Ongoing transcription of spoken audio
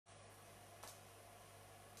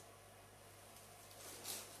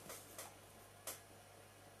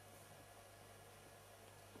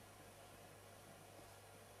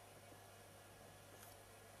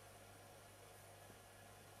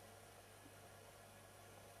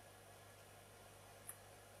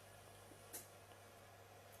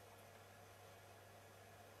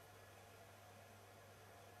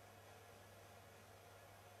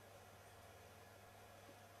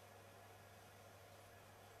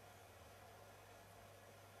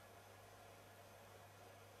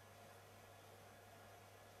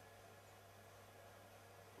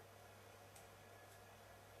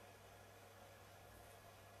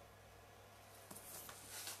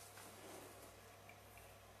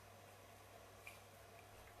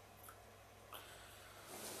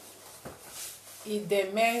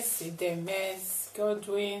Idemes,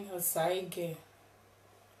 Godwin Osaige.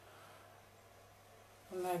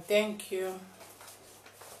 And I thank you.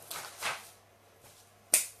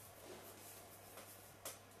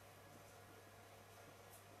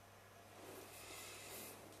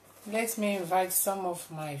 Let me invite some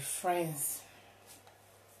of my friends.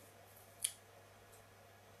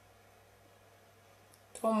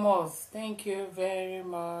 Thomas, thank you very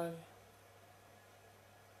much.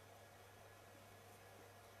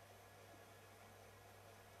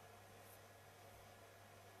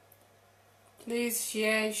 Please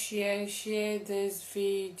share this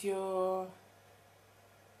video.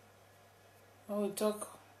 I will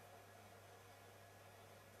talk.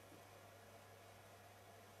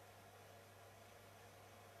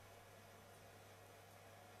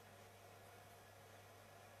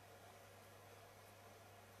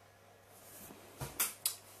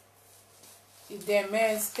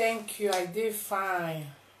 Idemes, thank you. I did fine.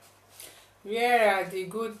 Where are the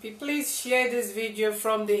good people? Please share this video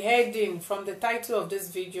from the heading, from the title of this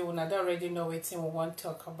video. When I don't already know what we want to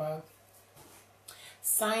talk about.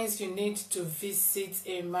 Signs you need to visit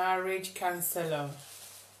a marriage counselor.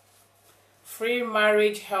 Free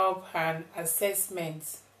marriage help and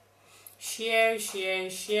assessment. Share.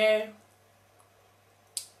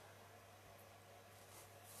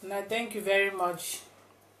 Now, thank you very much.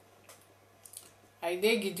 I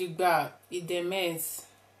did Gidigba, Idemes.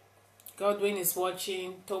 Godwin is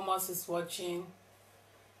watching. Thomas is watching.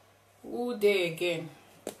 Who they again?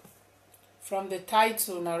 From the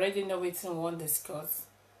title, I already know what we want to discuss.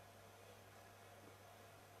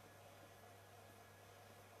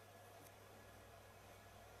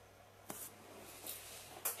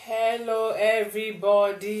 Hello,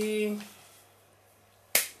 everybody.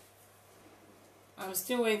 I'm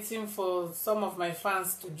still waiting for some of my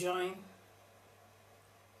fans to join.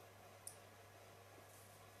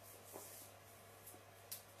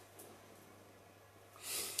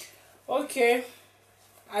 Okay,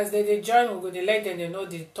 as they join, we're going to let them know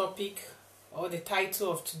the topic or the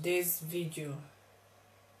title of today's video.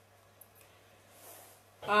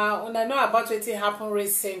 When I know about what happened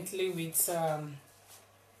recently with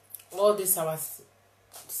all these our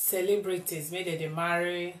celebrities, maybe they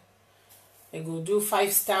marry, they go do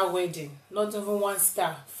 5-star wedding, not even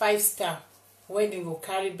 1-star, 5-star wedding, go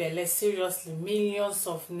carry belle, seriously, millions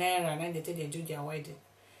of naira, and then they do their wedding.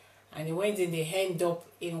 And the wedding they end up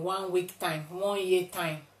in 1 week time, 1 year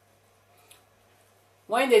time.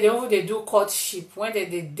 When they do courtship, when they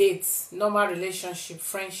date, normal relationship,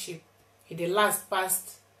 friendship, it last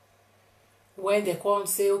past. When they come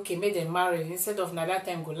say, okay, make them marry, instead of now that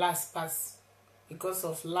time go last past because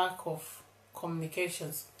of lack of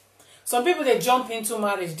communications. Some people they jump into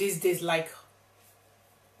marriage these days like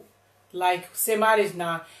say marriage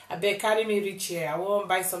now. I beg carry me reach here. I won't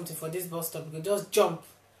buy something for this bus stop. You just jump.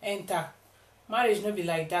 Enter. Marriage no be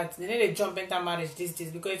like that. They need to jump enter marriage these days,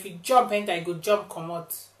 because if you jump enter, you go jump come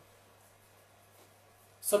out.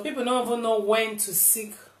 Some people don't even know when to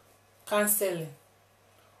seek counseling.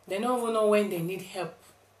 They don't even know when they need help.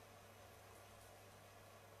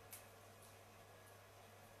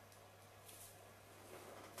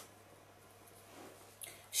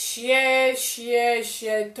 Share.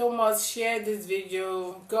 Thomas, share this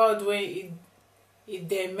video. Godwin, it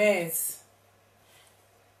demands.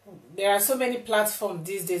 There are so many platforms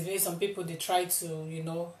these days where some people they try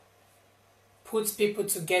to, put people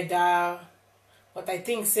together. But I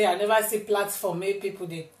think I never see platform make people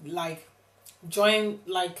they like join,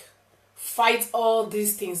 like fight all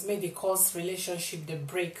these things, make they cause relationship they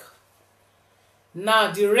break.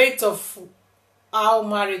 Now the rate of how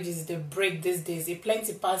marriages they break these days, it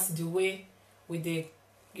plenty past the way we they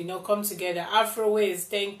come together. Afro ways,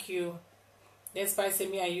 thank you. Despite say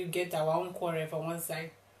me and you get our own quarrel from one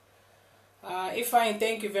side. Ifeanyi,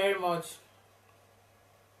 thank you very much.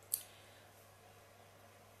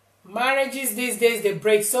 Marriages these days they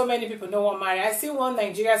break. So many people don't want to marry. I see one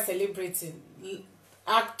Nigeria celebrity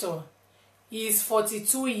actor. He is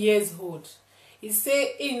 42 years old. He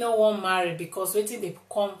say he no want marry because waiting they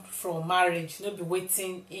come from marriage, no be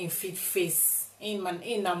waiting in fit face. In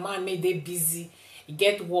a man made they busy, he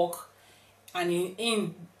get work, and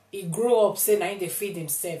he grow up saying that he feed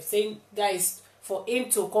himself. Saying that is for him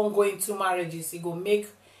to come go into marriages, he go make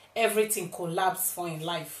everything collapse for in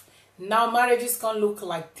life. Now marriages can look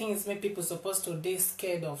like things make people supposed to they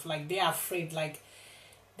scared of, like they are afraid, like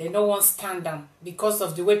they no one stand them because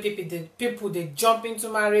of the way people they jump into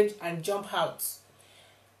marriage and jump out.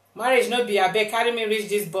 Marriage no be abeg carry me reach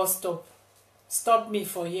this bus stop, stop me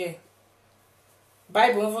for here.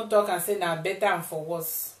 Bible even talk and say na better and for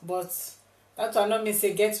worse, but That one no mean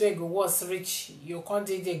say get where go was rich. You can't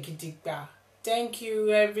do the gidigba. Thank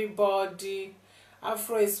you, everybody.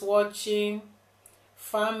 Afro is watching.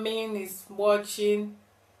 Famine is watching.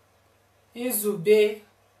 Izube,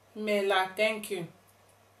 Mela, thank you.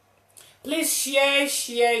 Please share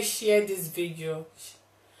this video.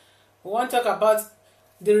 We want to talk about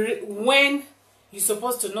when you're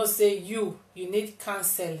supposed to know say you need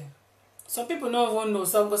counseling. Some people don't even know.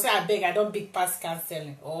 Some go say I beg, I don't big pass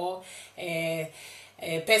counseling, or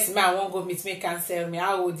person I won't go meet me cancel me.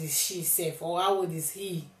 How old is she safe, or how old is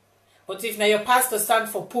he? But if now your pastor stand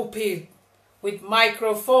for pulpit with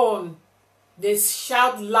microphone, they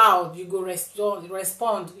shout loud, you go respond.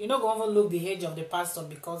 You not gonna even look the age of the pastor,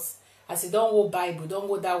 because as you don't go Bible, don't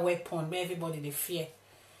go that weapon where everybody they fear.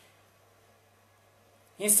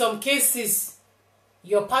 In some cases,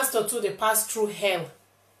 your pastor too they pass through hell,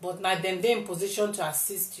 but now them they in position to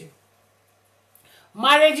assist you.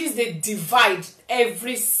 Marriages they divide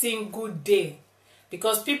every single day,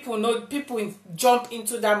 because people jump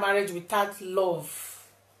into that marriage without love.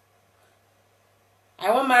 I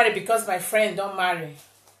won't marry because my friend don't marry.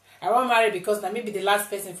 I won't marry because now maybe the last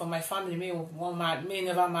person from my family may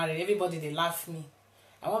never marry. Everybody they laugh me.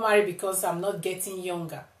 I won't marry because I'm not getting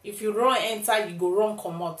younger. If you run enter, you go run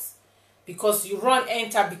come out. Because you run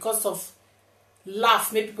enter because of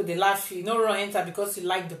laugh, make people they laugh you. You no run enter because you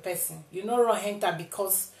like the person. You no run enter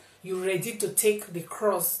because you ready to take the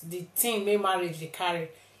cross, the thing may marriage they carry.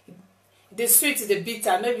 The sweet, the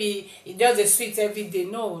bitter, maybe it just the sweet every day.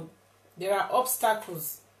 No. There are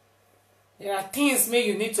obstacles. There are things may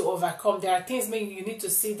you need to overcome. There are things may you need to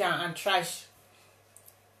sit down and trash.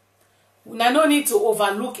 Now no need to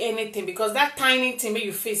overlook anything, because that tiny thing may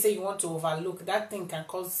you face say you want to overlook, that thing can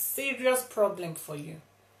cause serious problem for you.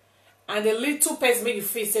 And the little person may you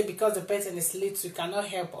face say because the person is little, you cannot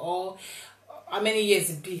help, or how many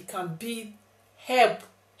years it be, can be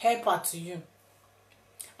helper to you.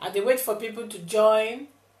 And they wait for people to join.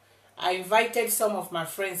 I invited some of my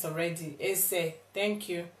friends already. Say thank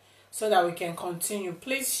you, so that we can continue.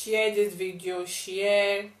 Please share this video,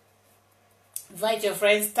 share, invite your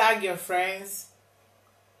friends, tag your friends.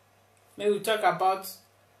 Maybe we talk about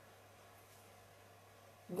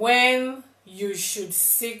when you should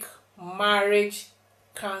seek marriage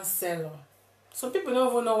counselor. Some people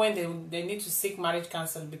don't even know when they need to seek marriage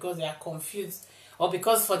counselor, because they are confused, or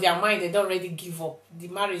because for their mind they don't already give up. The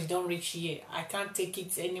marriage don't reach here. I can't take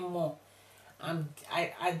it anymore. I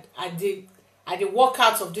did walk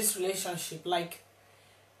out of this relationship. Like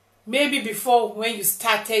maybe before, when you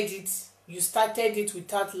started it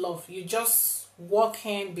without love. You just walk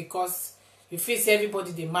in because you face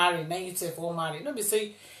everybody they marry. Now you say all married. No, be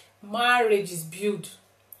say marriage is built,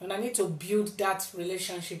 and I need to build that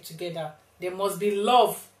relationship together. There must be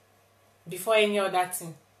love before any other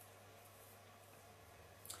thing.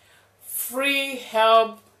 Free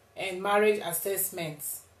help and marriage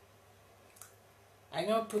assessments. I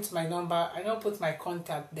don't put my number, I don't put my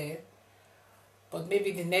contact there, but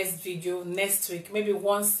maybe the next video, next week, maybe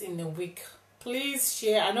once in a week. Please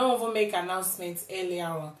share. I don't even make announcements earlier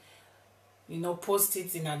on. Post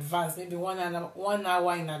it in advance, maybe 1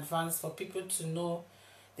 hour in advance, for people to know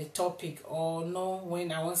the topic, or know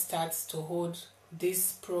when I want to start to hold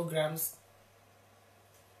these programs.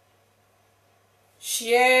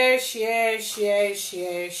 Share.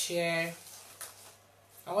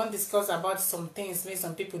 I want to discuss about some things maybe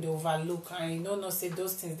some people they overlook, and you don't know say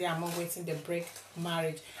those things they are more waiting to break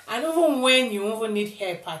marriage. And even when you even need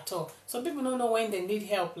help at all. Some people don't know when they need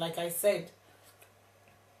help, like I said.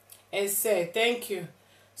 Thank you.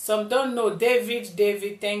 Some don't know.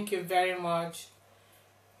 David, thank you very much.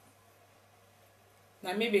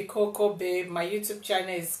 Now maybe Coco Babe. My YouTube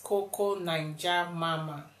channel is Coco Ninja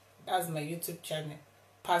Mama. That's my YouTube channel.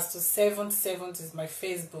 Pastor 77 is my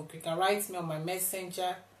Facebook. You can write me on my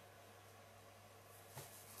messenger.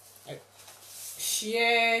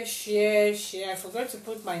 Share. I forgot to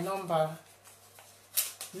put my number.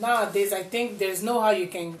 Nowadays, I think there's no how you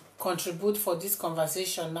can contribute for this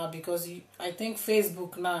conversation now, because I think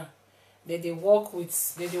Facebook now they work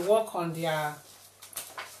on their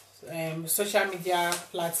social media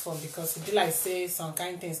platform, because it be like say some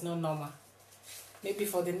kind of things no normal. Maybe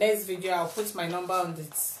for the next video I'll put my number on the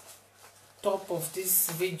top of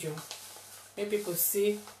this video. Maybe people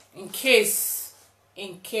see in case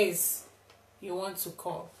you want to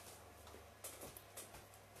call.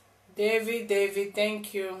 David,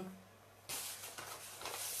 thank you.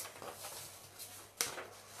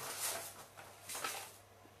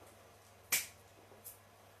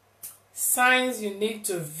 Signs you need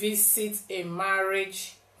to visit a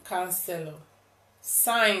marriage counselor.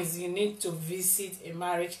 Signs you need to visit a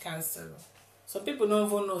marriage counselor. Some people don't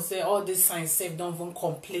even know say all these signs sef don't even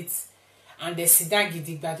complete, and they sit down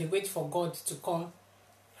gidigba, they wait for God to come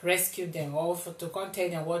rescue them, or to come tell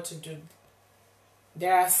them what to do.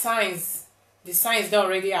 There are signs. The signs don't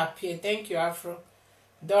already appear. Thank you, Afro.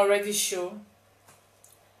 They already show.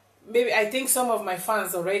 Maybe I think some of my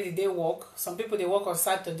fans already they work. Some people they work on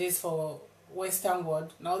Saturdays for Western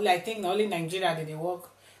world. Not only, I think not only Nigeria they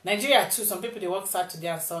work. Nigeria too. Some people they work Saturday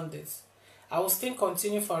and Sundays. I will still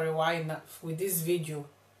continue for a while now with this video.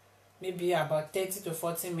 Maybe about 30 to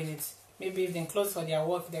 40 minutes. Maybe if they close for their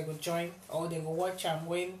work, they go join, or they go watch and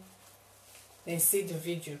when they see the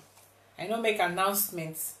video. I don't make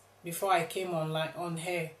announcements before I came online on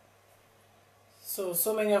here. So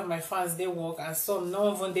many of my fans they work, and some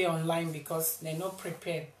not even they online because they're not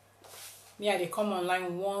prepared. Yeah, they come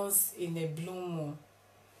online once in a blue moon.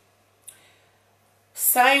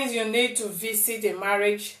 Signs you need to visit a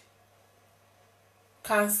marriage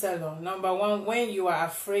counselor. Number 1, when you are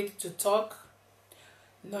afraid to talk.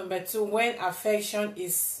 Number 2, when affection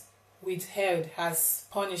is withheld as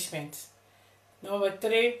punishment. Number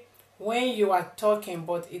 3, when you are talking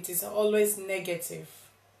but it is always negative.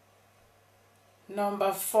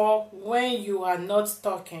 Number 4, when you are not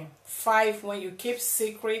talking. 5, when you keep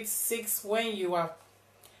secrets. 6, when you are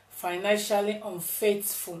financially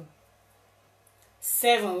unfaithful.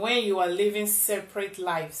 7, when you are living separate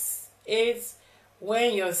lives. 8,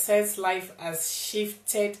 when your sex life has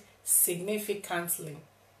shifted significantly.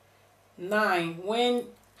 9, when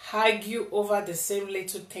argue over the same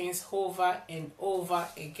little things over and over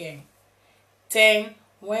again. 10,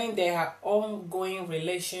 when there are ongoing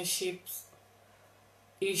relationships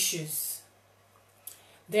issues.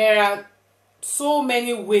 There are so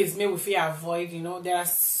many ways maybe we avoid, there are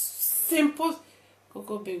simple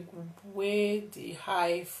Coco big way the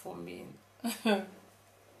high for me.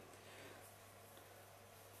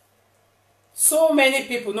 So many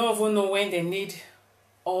people don't even know when they need,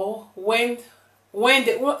 or when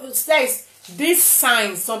they these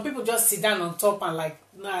signs. Some people just sit down on top and like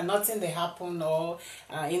nah, nothing they happen, or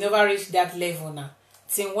you never reach that level now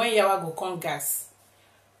till when you go come gas.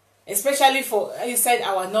 Especially for inside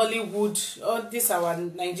our Nollywood, all this our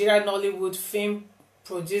Nigerian Nollywood film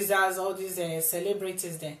producers, all these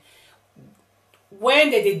celebrities then.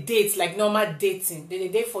 When they date like normal dating, they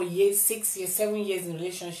date for years, 6 years, 7 years in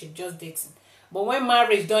relationship, just dating. But when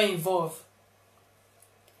marriage don't involve,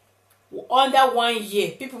 under 1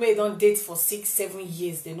 year, people may don't date for 6, 7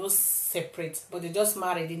 years, they no separate, but they just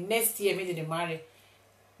marry. The next year maybe they marry,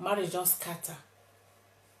 marriage don't scatter.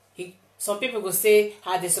 Some people go say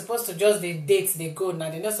they're supposed to just they date, they go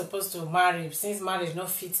now, they're not supposed to marry since marriage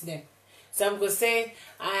not fit them. Some go say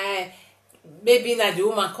maybe na the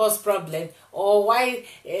woman cause problem, or why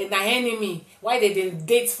na enemy, why they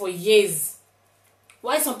date for years.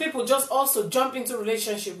 Why some people just also jump into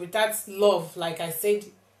relationship without love, like I said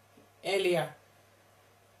earlier.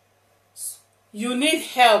 You need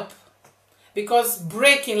help, because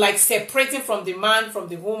breaking, like separating from the man, from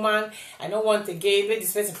the woman, I don't want again, let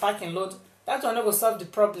this person pack and load, that one not go solve the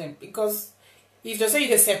problem. Because if you say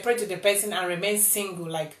you separate to the person and remain single,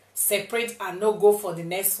 like separate and not go for the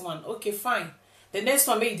next one, okay, fine. The next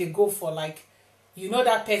one maybe they go for, like,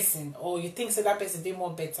 that person, or you think so that person did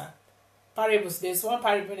more better. Parables, there's one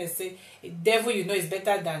parable that say the devil is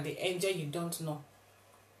better than the angel you don't know.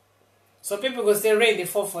 So people go say rain they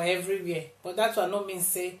fall for everywhere, but that's what no mean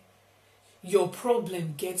say your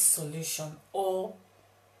problem gets solution, or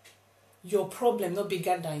your problem not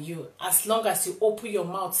bigger than you. As long as you open your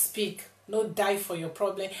mouth, speak, no die for your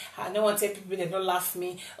problem. I don't want to tell people they don't laugh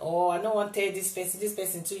me, or I don't want to tell this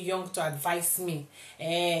person too young to advise me.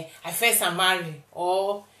 I first am married.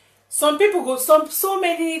 Or some people go, so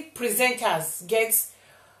many presenters get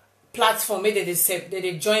platform, maybe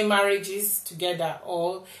they join marriages together,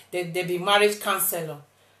 or they be marriage counselor.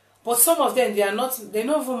 But some of them, they're not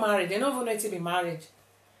even married. They don't even know to be married.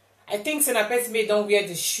 I think when a person may don't wear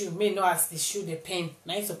the shoe, may not ask the shoe the pain.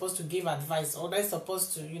 Now you're supposed to give advice, or they're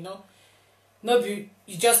supposed to, no, you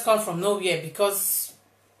just come from nowhere because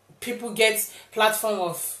people get platform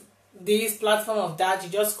of this, platform of that. You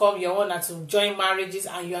just come your own to join marriages,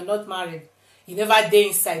 and you are not married. You never day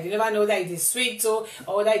inside. You never know that it is sweet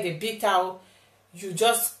or that it is bitter. You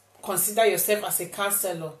just consider yourself as a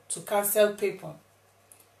counselor to counsel people.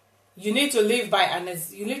 You need to live by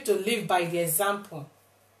the example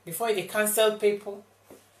before you counsel people.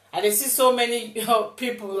 And I see so many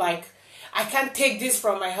people like, I can't take this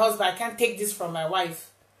from my husband, I can't take this from my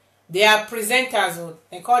wife. They are presenters,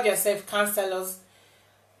 they call themselves counselors.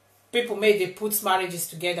 People they put marriages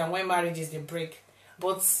together, and when marriages they break.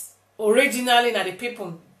 But originally now the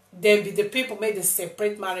people They be the people made the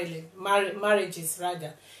separate marriages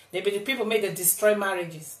rather. They be the people made the destroy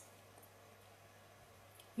marriages.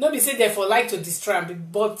 No be say they for like to destroy am,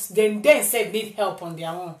 but then sef need help on their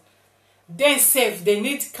own. Then sef they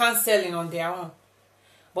need counseling on their own.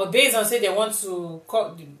 But based on say they want to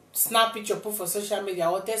snap picture put for social media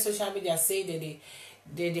or tell social media say that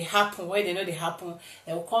they happen where they know they happen,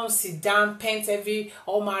 they will come sit down, paint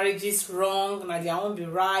all marriages wrong, na their own be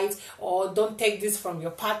right, or don't take this from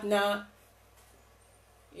your partner.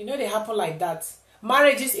 You know they happen like that.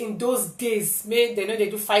 Marriages in those days, they know they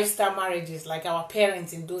do 5-star marriages like our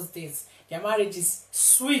parents in those days. Their marriage is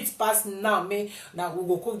sweet past now. Now we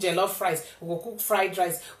go cook jollof rice, we go cook fried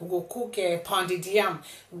rice, we go cook pounded yam,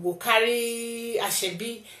 we go carry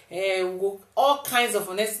ashebi, we go all kinds of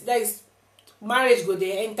honest. That is marriage go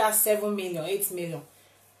they enter 7 million, 8 million.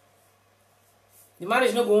 The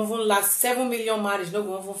marriage no go even last 7 million. Marriage no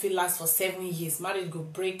go even fit last for 7 years. Marriage go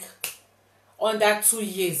break under 2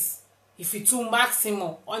 years. If you too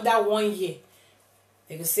maximum under 1 year,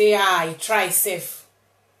 they go say you try safe.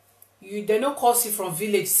 They no cause you from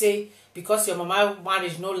village say because your mama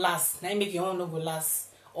marriage no last, now make your own no go last,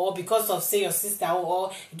 or because of say your sister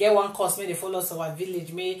or get one cause may they follow us our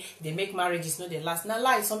village may they make marriages no they last. Now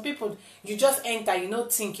lie, some people you just enter, you no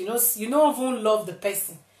think, you don't even love the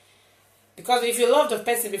person, because if you love the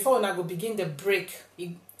person before when I go begin the break,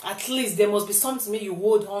 at least there must be something you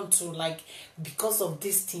hold on to, like because of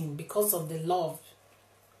this thing, because of the love.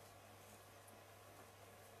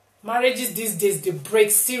 Marriages these days they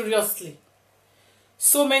break seriously.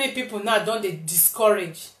 So many people now don't they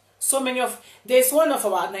discourage. There's one of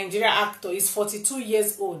our Nigeria actor, he's 42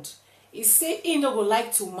 years old. He say he no go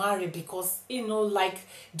like to marry because he no like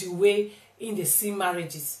the way in the see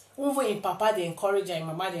marriages. Even in papa they encourage her, in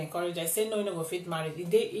mama they encourage her. He say no, he no go fit marry.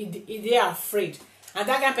 They are afraid. And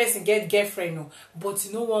that kind of person get girlfriend no, but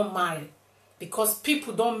he no want marry. Because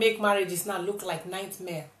people don't make marriages now look like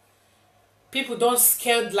nightmare. People don't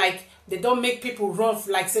scared, like they don't make people run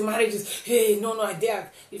like say marriages. Hey, no, I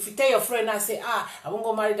dare. If you tell your friend and say, I won't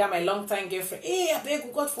go marry that my long time girlfriend. Hey, I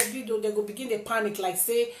beg God forbid, they go begin the panic, like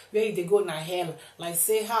say where they go na hell. Like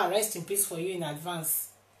say, rest in peace for you in advance.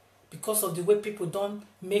 Because of the way people don't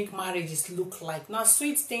make marriages look like. Now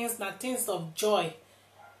sweet things, now things of joy,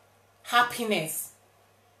 happiness.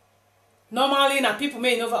 Normally, now people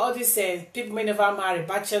may never all this people may never marry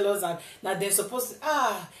bachelors, and now they're supposed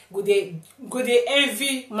to go they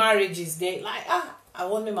envy marriages. They like I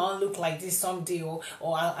want me my own look like this someday, or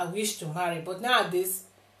I wish to marry. But nowadays,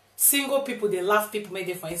 single people they laugh people made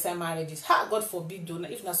it for inside marriages. God forbid, though.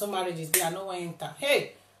 If not some marriages they are no one enter.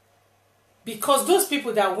 Hey, because those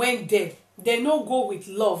people that went there, they no go with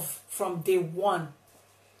love from day one.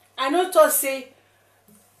 I know to say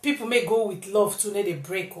people may go with love to let they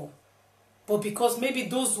break up. But because maybe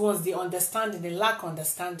those ones they lack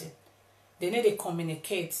understanding, they need to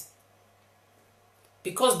communicate.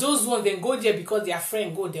 Because those ones they go there because their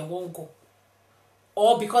friend go, they won't go.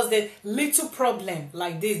 Or because the little problem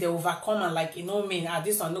like this they overcome and like mean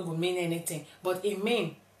this one no go mean anything. But it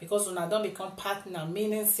mean because when I don't become partner,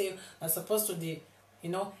 meaning say I'm supposed to the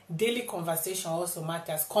daily conversation also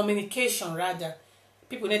matters. Communication rather.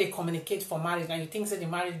 People need to communicate for marriage, and you think say the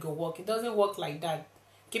marriage go work. It doesn't work like that.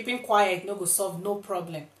 Keeping quiet no go solve no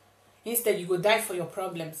problem. Instead, you go die for your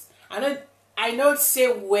problems. I know say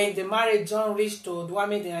when the marriage don't reach to the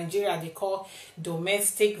one in Nigeria they call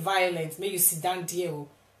domestic violence, may you sit down there.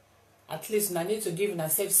 At least you need to give a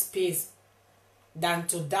safe space than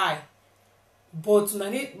to die. But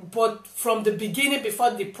from the beginning,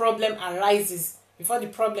 before the problem arises, before the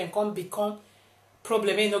problem become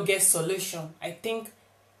problem may not get solution. I think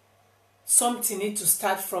something need to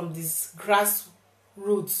start from this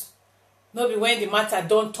grassroots. No be when the matter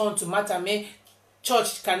don't turn to matter may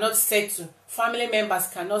church cannot settle, family members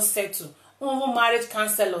cannot settle, even marriage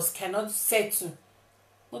counselors cannot settle.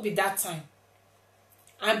 No be that time.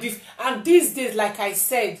 And these days, like I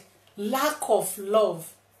said, lack of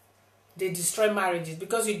love they destroy marriages.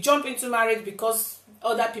 Because you jump into marriage because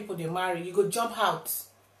other people they marry, you go jump out.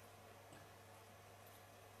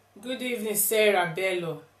 Good evening, Sarah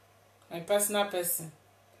Bello, my personal person.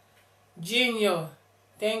 Junior,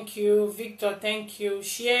 thank you. Victor, thank you.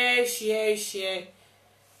 Share.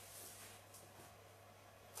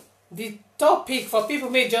 The topic for people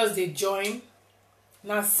may just they join.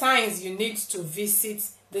 Now signs you need to visit.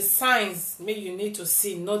 The signs may you need to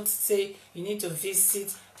see, not say you need to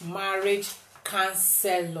visit marriage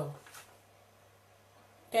counselor.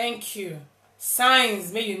 Thank you.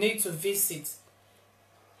 Signs may you need to visit.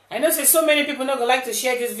 I know say so many people not gonna like to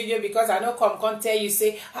share this video because I know come tell you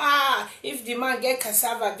say if the man get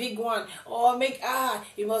cassava big one or make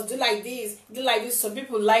he must do like this, do like this. Some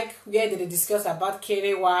people like where they discuss about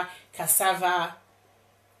kerewa, cassava.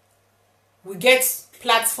 We get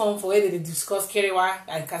platform for where they discuss kerewa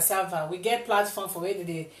and cassava. We get platform for where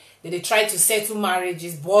they try to settle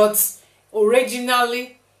marriages, but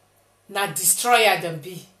originally na destroyer them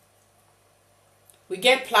be. We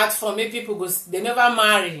get platform where people go, they never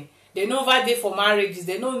marry, they never dey for marriages,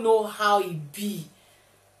 they don't know how it be,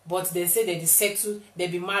 but they say they settle, they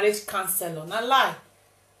be marriage counselor. Na lie.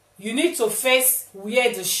 You need to first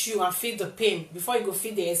wear the shoe and feel the pain before you go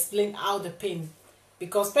feel they explain how the pain,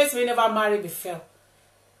 because person will never marry before.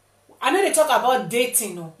 I know they talk about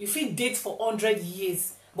dating. No, you feel date for 100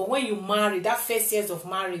 years, but when you marry, that first years of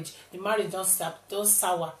marriage, the marriage don't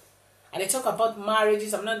sour. And they talk about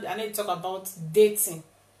marriages. I need to talk about dating.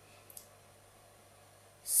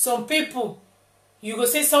 Some people, you go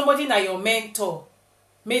say somebody na your mentor,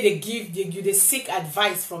 may they give you they seek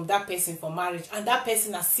advice from that person for marriage, and that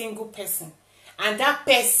person a single person, and that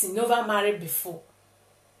person never married before,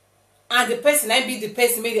 and the person I be the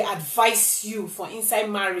person may they advise you for inside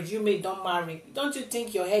marriage. You may don't marry. Don't you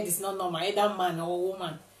think your head is not normal, either man or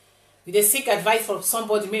woman? You dey seek advice from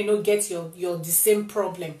somebody may not get your the same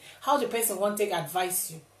problem. How the person won't take advice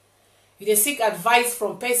you? You dey seek advice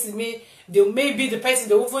from person may be the person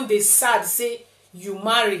they even they sad say you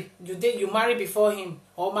marry, you marry before him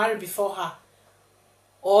or marry before her,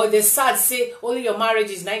 or they sad say only your marriage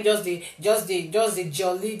is not just the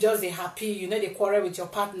jolly, just the happy. You know they quarrel with your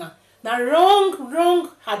partner. Now wrong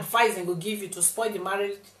advice they go give you to spoil the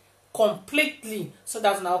marriage completely, so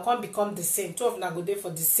that now can't become the same. Two of them go there for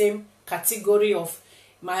the same category of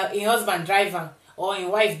in husband driver or in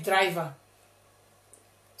wife driver.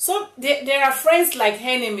 So there are friends like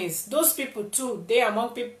enemies. Those people too, they among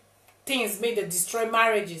people things made that destroy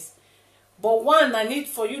marriages. But one, I need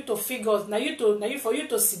for you to figure out, for you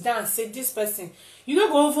to sit down and say this person, you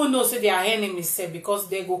don't go even know say they are enemies, say, because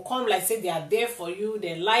they go come like say they are there for you,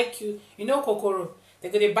 they like you. You know kokoro, they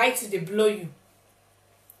go they bite you, they blow you.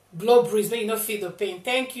 Blow breeze when you don't feel the pain.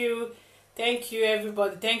 Thank you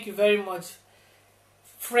everybody, thank you very much.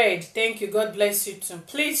 Fred, thank you, God bless you too.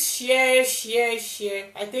 Please share.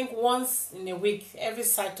 I think once in a week, every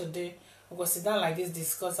Saturday, we go sit down like this,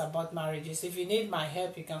 discuss about marriages. If you need my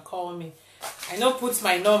help, you can call me. I know put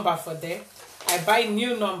my number for there. I buy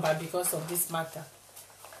new number because of this matter.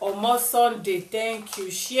 Omo Sunday, thank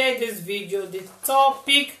you. Share this video, the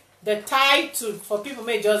topic, the title, for people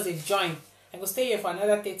may just they join. I go stay here for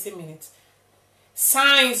another 30 minutes.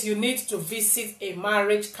 Signs you need to visit a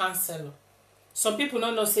marriage counselor. Some people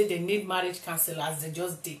don't know say they need marriage counselor as they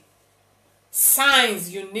just did.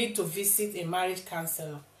 Signs you need to visit a marriage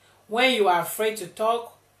counselor. When you are afraid to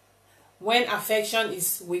talk, when affection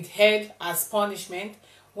is withheld as punishment,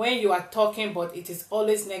 when you are talking but it is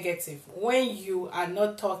always negative, when you are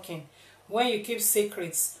not talking, when you keep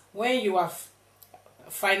secrets, when you are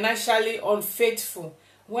financially unfaithful,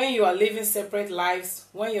 when you are living separate lives,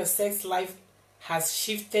 when your sex life has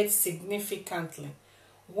shifted significantly,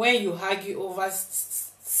 when you argue over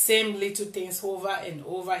same little things over and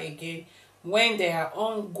over again, when there are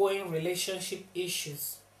ongoing relationship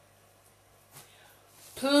issues.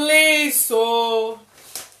 Please, so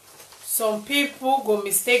some people go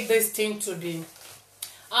mistake this thing to be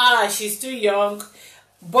she's too young,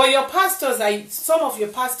 but your pastors are, some of your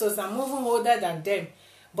pastors are moving older than them,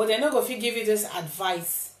 but they're not going to give you this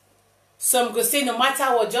advice. Some go say no matter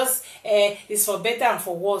what, just it's for better and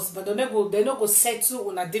for worse, but they not go settle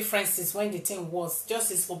on the differences when the thing was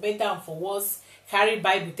just is for better and for worse. Carry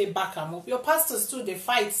Bible, take back and up. Your pastors too, they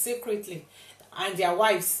fight secretly, and their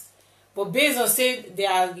wives. But based on say they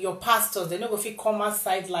are your pastors, they not go fit come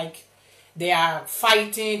outside like they are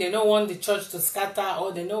fighting. They don't want the church to scatter,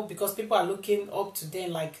 or they know because people are looking up to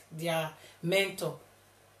them like their mentor.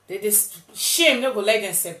 They shame not go let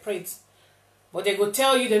them separate. But they go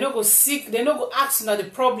tell you, they no go seek, they no go ask now the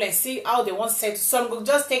problem, see how they want settle. Some go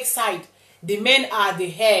just take side. The men are the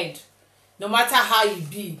head, no matter how you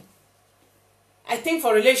be. I think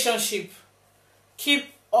for relationship, keep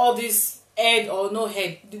all this head or no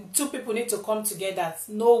head. The two people need to come together,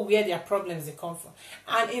 know where their problems they come from.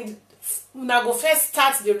 And now go first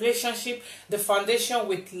start the relationship, the foundation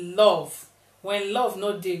with love. When love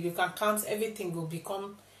not there, you can count everything will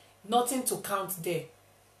become nothing to count there.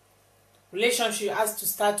 Relationship has to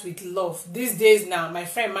start with love. These days now, my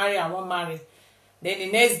friend marry, I won't marry. Then the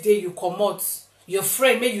next day you come out. Your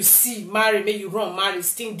friend may you see marry, may you run marry,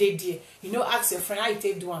 still day there. You know, ask your friend how you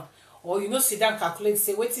take the one, or you know sit down calculate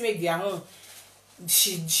say wait till make their own.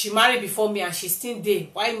 she married before me and she still dey.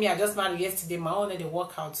 Why me I just married yesterday, my own dey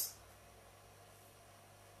work out.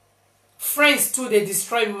 Friends too, they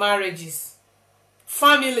destroy marriages.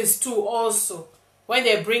 Families too also. When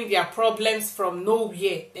they bring their problems from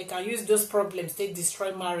nowhere, they can use those problems to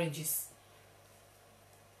destroy marriages.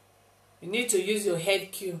 You need to use your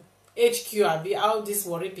HQ, abi how this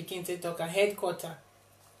worry pikin take talk, headquarter.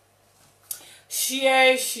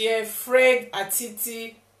 Share, Fred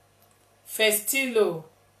Atiti, Festilo,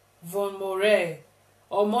 Von More,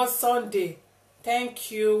 Omo Sunday.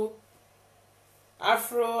 Thank you.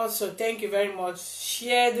 Afro, so thank you very much.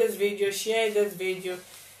 Share this video.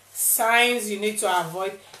 Signs you need to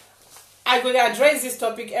avoid. I go to address this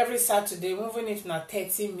topic every Saturday, moving it na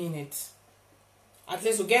 30 minutes. At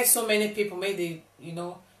least we get so many people, may they,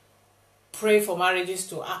 pray for marriages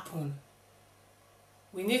to happen.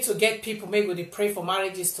 We need to get people, maybe they pray for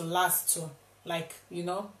marriages to last too. Like,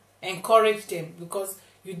 encourage them, because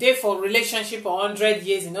you there for relationship for 100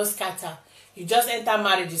 years, scatter. You just enter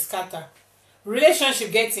marriage, you scatter.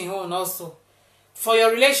 Relationship gets in own also. For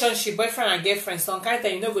your relationship, boyfriend and girlfriend, some kind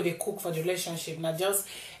of time go dey cook for the relationship, not just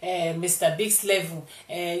Mr. Big's level.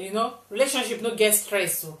 Relationship no get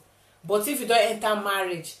stress. So, but if you don't enter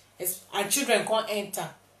marriage and children can't enter,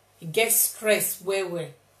 it gets stress well.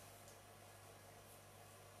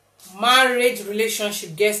 Marriage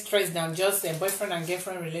relationship gets stress than just a boyfriend and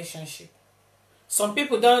girlfriend relationship. Some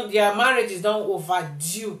people their marriages don't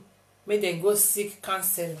overdue, make them go seek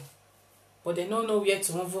counseling. But they don't know where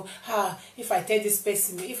to move. If I tell this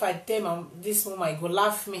person, if I tell this woman, I go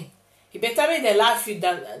laugh me. It better make they laugh you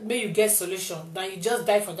than make you get solution, than you just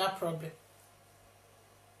die for that problem.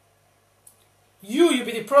 You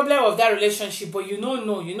be the problem of that relationship, but you don't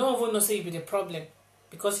know. You don't even know say you be the problem,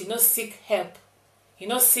 because you don't seek help. You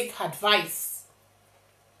don't seek advice.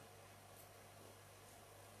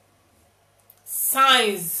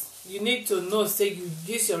 Signs you need to know. Say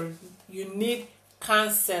you need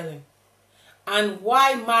counseling. And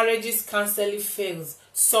why marriages counseling fails.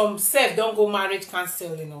 Some self don't go marriage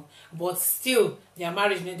counseling, but still their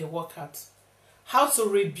marriage need to work out. How to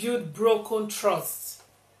rebuild broken trust.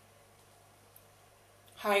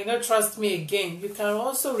 How you don't trust me again. You can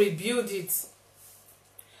also rebuild it.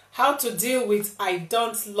 How to deal with I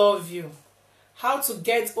don't love you. How to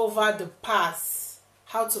get over the past.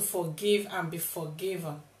 How to forgive and be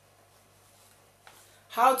forgiven.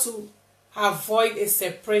 How to avoid a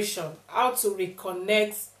separation. How to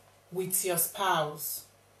reconnect with your spouse.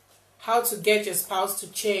 How to get your spouse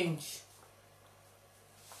to change.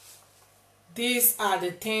 These are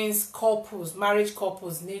the things marriage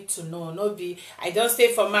couples need to know. Not be, I don't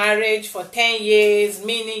stay for marriage for 10 years,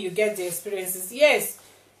 meaning you get the experiences. Yes,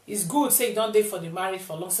 it's good say you don't stay for the marriage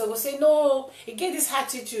for long. So go say, no, he get this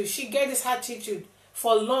attitude, she get this attitude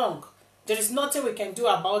for long. There is nothing we can do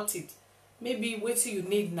about it. Maybe wait till you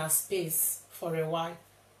need na space for a while.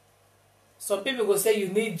 Some people go say you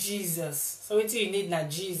need Jesus. So wait till you need na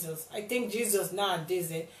Jesus. I think Jesus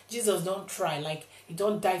nowadays, Jesus don't try. Like, he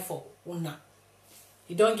don't die for una.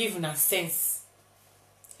 He don't give una sense.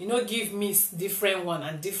 He don't give me different one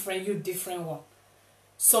and different you different one.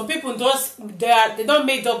 Some people they don't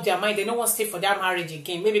make up their mind. They don't want to stay for their marriage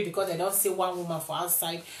again. Maybe because they don't see one woman for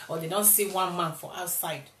outside, or they don't see one man for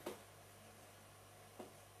outside.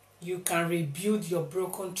 You can rebuild your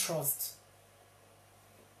broken trust.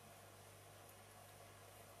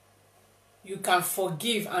 You can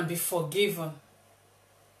forgive and be forgiven.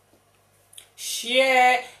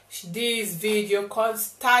 Share this video,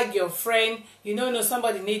 tag your friend.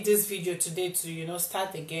 Somebody need this video today to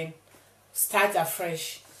start again, start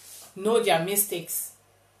afresh, know their mistakes,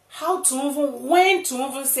 when to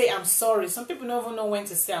even say I'm sorry. Some people don't even know when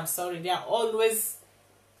to say I'm sorry. They are always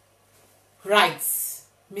right.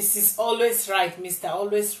 Mrs. always right, Mr.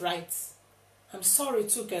 always right. I'm sorry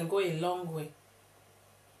too can go a long way.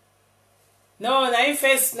 No, na him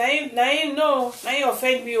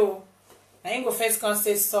offend me. Na him go first come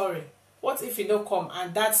say sorry. What if you don't come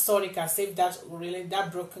and that sorry can save that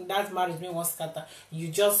marriage may want scatter? You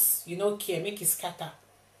just care, make it scatter.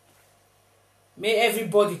 May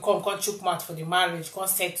everybody come chook mouth for the marriage, come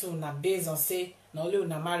settle na based on say na only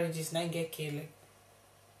una marriages na get killed.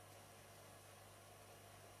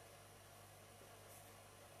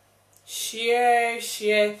 Share.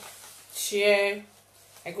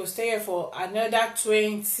 I could stay here for another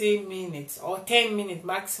 20 minutes or 10 minutes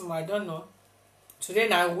maximum. I don't know. Today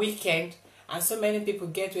na weekend, and so many people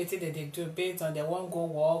get wetin they do based on they won't go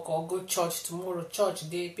work or go church tomorrow. Church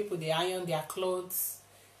day, people they iron their clothes.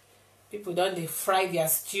 People don't they fry their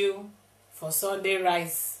stew for Sunday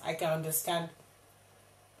rice. I can understand.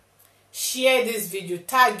 Share this video,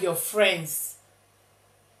 tag your friends.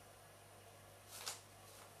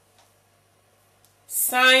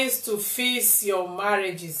 Signs to fix your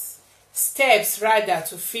marriages. Steps rather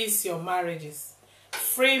to fix your marriages.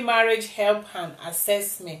 Free marriage help and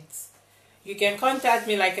assessment. You can contact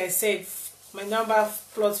me, like I said, my number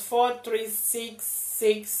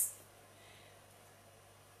 +4366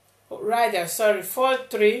 rather sorry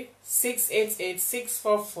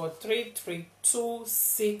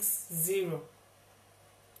 4368864433260.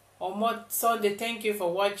 Omo Sunday, thank you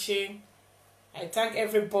for watching. I thank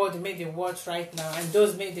everybody may they watch right now, and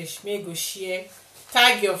those may go share,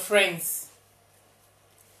 tag your friends.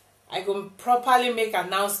 I go properly make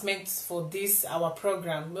announcements for this our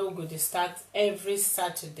program. We go to start every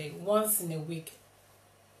Saturday, once in a week,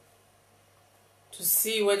 to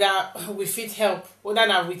see whether we fit help, whether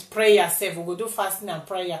not with prayer sef. We go do fasting and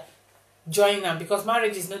prayer, join them, because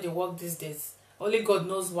marriage is not the work these days. Only God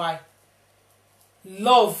knows why.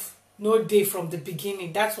 Love no dey from the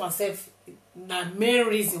beginning. That's one self na main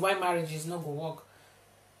reason why marriage is not go work.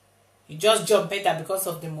 You just jump enter because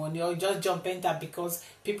of the money, or you just jump enter because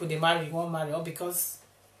people they marry, you won't marry, or because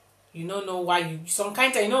you don't know why you some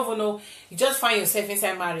kind of, you don't even know, you just find yourself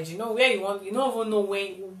inside marriage, you know where you want, you don't even know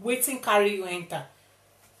when waiting carry you enter.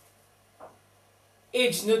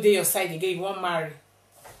 Age no dey your side again, you won't marry.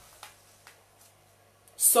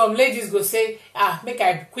 Some ladies go say, make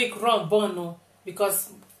I quick run born no, because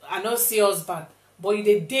I no see husband. But you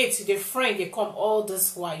dey date, you dey friend, they come all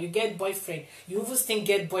this while. You get boyfriend. You even still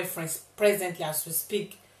get boyfriends presently as we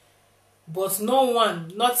speak. But no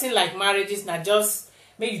one, nothing like marriages, na just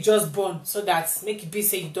make you just born so that make it be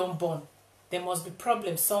say you don't born. There must be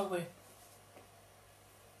problem somewhere.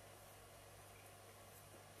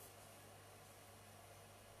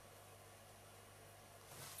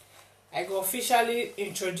 I go officially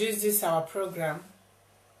introduce this our program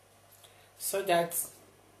so that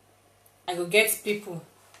I go get people,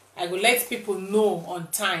 I go let people know on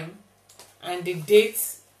time and the date,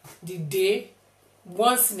 the day,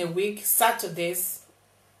 once in a week, Saturdays.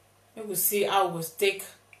 We will see how we take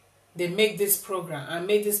they make this program and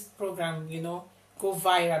make this program, you know, go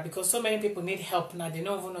viral, because so many people need help now. They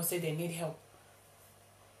don't even know say they need help.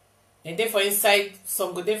 And they for inside,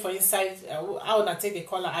 some go there for inside, how I take they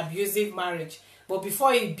call it abusive marriage. But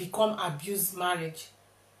before it become abused marriage,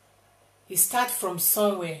 it start from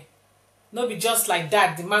somewhere. No be just like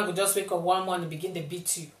that. The man will just wake up one morning begin to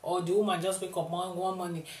beat you, or the woman just wake up one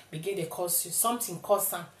morning begin to curse you. Something cause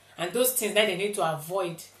them, and those things that they need to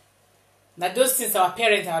avoid. Now those things our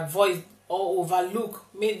parents avoid or overlook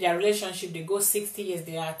made their relationship they go 60 years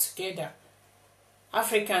they are together.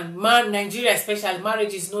 African man, Nigeria especially,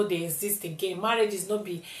 marriages no they exist again. Marriages no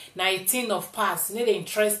be 19 of past. No they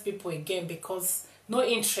interest people again, because no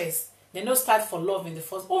interest. They no start for love in the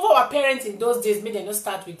first. Over our parents in those days, maybe they no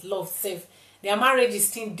start with love safe. Their marriage is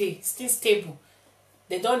still there, still stable.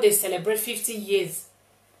 They celebrate 50 years.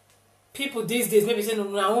 People these days maybe say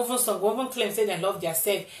no, even some even claim say they love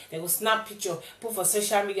themselves. They will snap picture, put for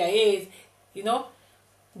social media. Hey, you know,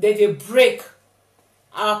 they break.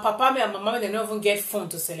 Our papa and mama, they don't even get phone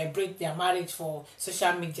to celebrate their marriage for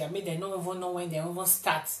social media. Maybe they don't even know when they even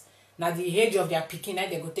start. Now the age of their pikin, now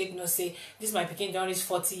they go take no say this my pikin don't reach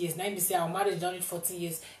 40 years. Now be say our marriage don't reach 40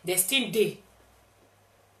 years. They still dey.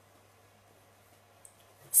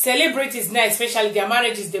 Celebrities now, especially their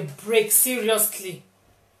marriages, they break seriously.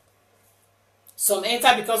 Some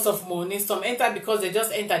enter because of money, some enter because they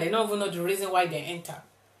just enter. They don't even know the reason why they enter.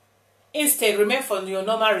 Instead, remain for your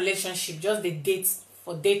normal relationship, just the dates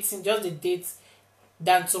for dating, just the dates,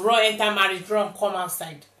 than to run enter marriage, run come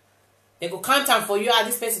outside. They go count am for you.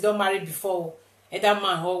 This person don't marry before, either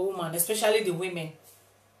man or woman, especially the women.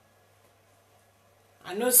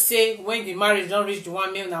 I know say when the marriage don't reach the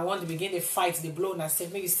 1 million, I want to begin the fight, the blow, and I say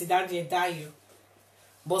make you sit down there die you.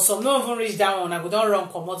 But some don't even reach that one. I go don't run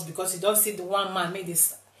come out, because you don't see the one man make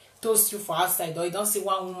this toast you for outside, or you don't see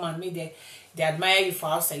one woman make they admire you for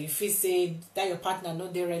outside. You feel say that your partner no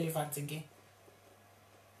dey relevant again.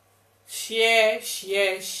 Share.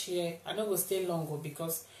 I no go stay long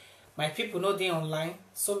because my people know they online.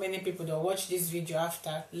 So many people that watch this video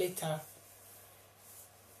after later,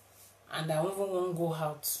 and I even won't go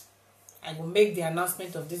out. I will make the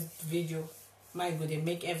announcement of this video. My go they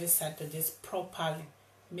make every Saturday properly.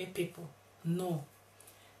 Make people know.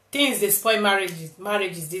 Things they spoil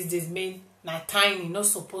marriages these days made na tiny, not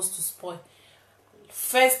supposed to spoil.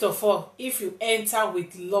 First of all, if you enter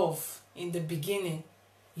with love in the beginning,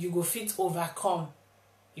 you go fit overcome.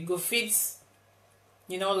 You go fit,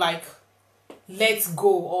 you know, like let go,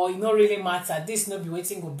 or it no really matter. This no be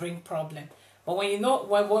waiting go bring problem. But when you know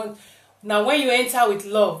when you enter with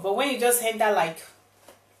love, but when you just enter like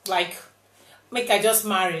make I just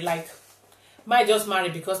marry, like might just marry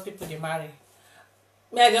because people they marry.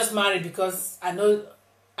 me I just marry because I know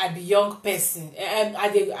I be young person.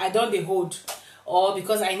 I don't dey hold, or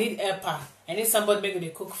because I need helper. I need somebody make go dey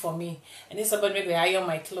cook for me. I need somebody make go dey iron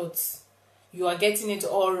my clothes. You are getting it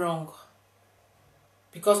all wrong.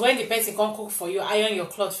 Because when the person come cook for you, iron your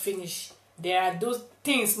clothes finish, there are those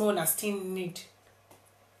things more una still need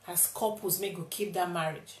as couples make go keep that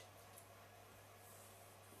marriage.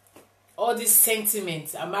 All these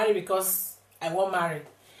sentiments, I marry because I want marry.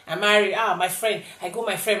 I marry, my friend, I go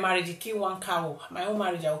my friend marriage, he kill one cow. My own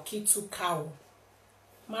marriage, I will kill 2 cow.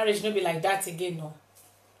 Marriage no be like that again, no.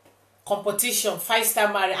 Competition,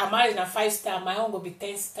 5-star marriage. I marriage na 5-star, my own go be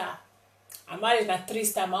 10-star. I marriage na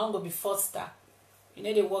 3-star, my own go be 4-star. You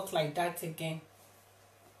know they work like that again.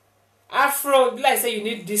 Afro, like I say, you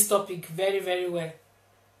need this topic very, very well.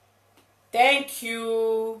 Thank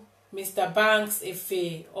you, Mr. Banks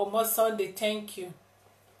Efe. Almost Sunday, thank you.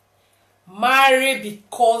 Marry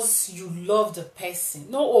because you love the person.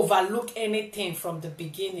 No overlook anything from the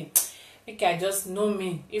beginning. Make I just know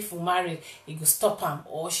me. If we marry, he go stop him,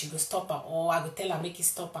 or she go stop him, or I go tell her make he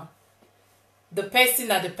stop him. The person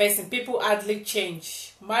are the person. People hardly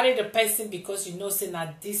change. Marry the person because you know say na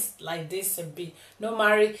this like this and be. No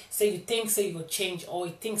marry say you think say you go change, or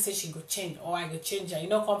you think say she go change, or I go change her. You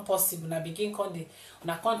know come possible. Na begin come dey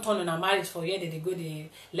una come turn on a marriage for here they go dey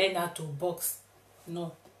learn how to box.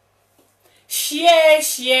 No. Share.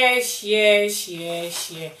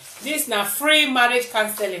 This na free marriage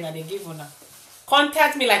counseling and they give una.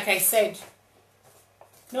 Contact me like I said.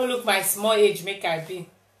 No look my small age make I be.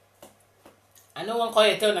 I no one call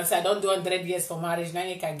you tell una say I don't do 100 years for marriage. Now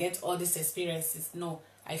you can get all these experiences. No,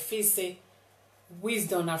 I feel say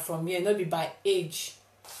wisdom na from here, no be by age.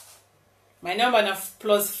 My number na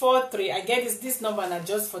 +43. I get this number na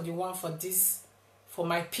just for the one for this, for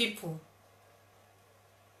my people.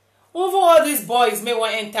 Over all these boys may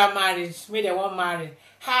want enter marriage, may they want marry.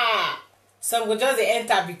 Ha! Some go just they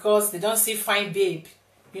enter because they don't see fine babe.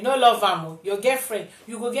 You know love am, your girlfriend.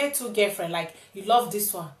 You go get 2 girlfriend, like you love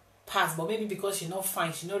this one pass, but maybe because she not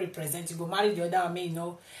fine, she not represent. You go marry the other one,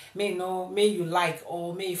 may you like,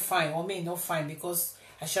 or may you fine, or may you not fine because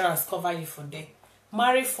assurance cover you for them.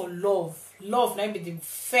 Marry for love. Love might be the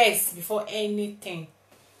first before anything.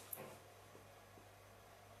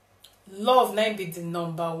 Love might be the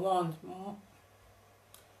number 1.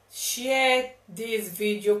 Share this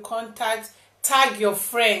video, tag your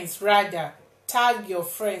friends, rather tag your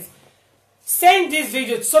friends. Send this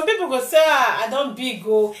video. Some people go say, I don't big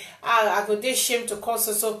go, I go dey shame to call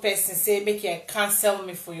so person say make you cancel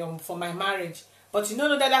me for my marriage. But you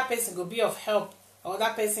know that person go be of help, or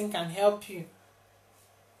that person can help you.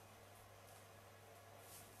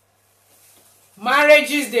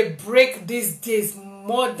 Marriages they break these days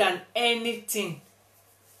more than anything.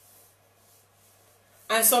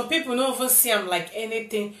 And some people don't even see them like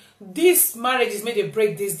anything. These marriages may they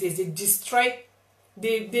break these days. They destroy,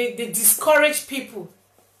 they discourage people.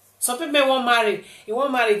 Some people may want marry. You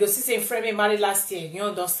want marry, go see say friend may marry last year. You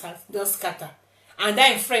know, don't scatter. And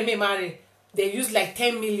that friend may marry. They use like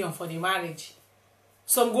 10 million for the marriage.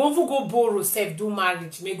 Some go borrow self do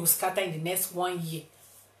marriage, may go scatter in the next 1 year.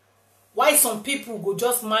 Why some people go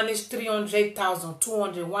just manage 300,000,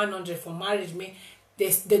 200, 100 for marriage, may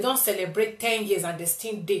they don't celebrate 10 years and they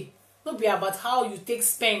still dey. Not be about how you take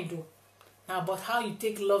spend though. Now about how you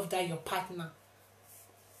take love that your partner.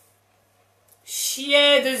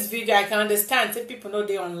 Share this video. I can understand say people know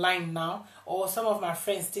they online now, or some of my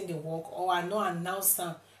friends think they work, or I know announce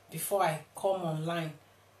them before I come online.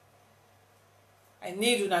 I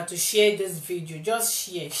need you now to share this video. Just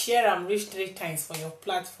share and reach 3 times for your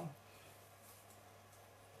platform.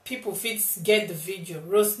 People fit get the video.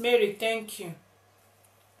 Rosemary, thank you.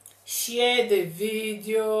 Share the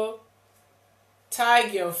video,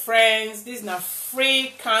 tag your friends. This is not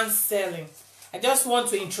free counseling. I just want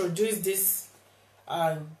to introduce this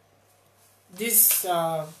I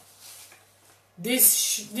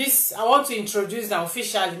want to introduce them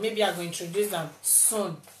officially. Maybe I'm going to introduce them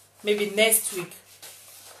soon, maybe next week.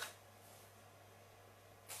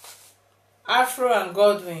 Afro and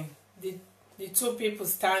Godwin, the 2 people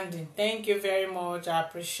standing. Thank you very much. I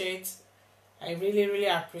appreciate. I really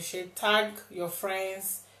appreciate. Tag your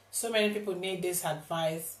friends. So many people need this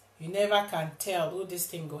advice. You never can tell who this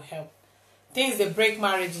thing will help. Things they break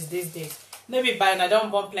marriages these days. Maybe by when I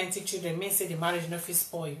don't born plenty children, means say the marriage no fit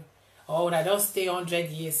spoil you. Or when I don't stay 100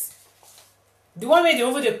 years. The one way they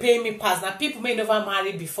over they pay me pass. Now people may never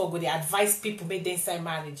marry before, go they advise people make them inside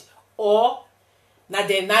marriage. Or now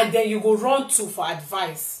then you go run to for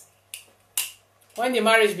advice. When the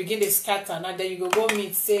marriage begin to scatter, now then you go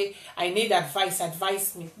meet, say, I need advice,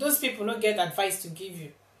 advise me. Those people don't get advice to give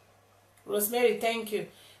you. Rosemary, thank you.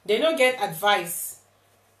 They don't get advice.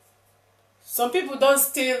 Some people don't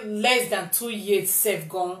stay less than 2 years safe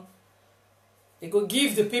gone. They go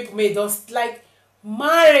give the people may don't like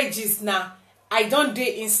marriages now. I don't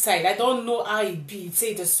dey inside. I don't know how it be. It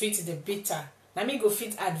say the sweet, the bitter. Now me go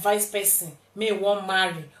fit advice person may want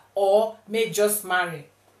marry or may just marry.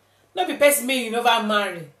 No be person may you never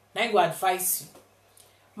marry. Now I go advise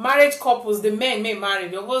you. Marriage couples, the men may marry.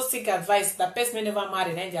 They go seek advice. The person may never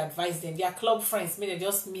marry. Then they advise them. Their club friends may they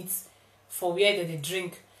just meet for where they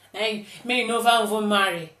drink. Now may you never even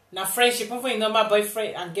marry. Now friendship, even number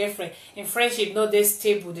boyfriend and girlfriend. In friendship, no they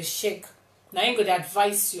stable, they shake. Now I go to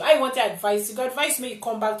advise you. I want to advise you. Go advise me. You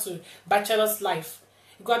come back to bachelor's life.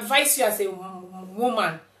 You go advise you as a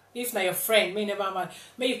woman. If na your friend, may never man,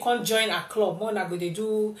 may you can't join a club. More na go they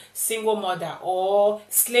do single mother or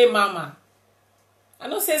slay mama. I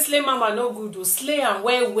don't say slay mama no good. Do slay and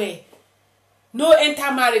where. No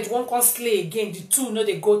enter marriage, one can slay again. The two no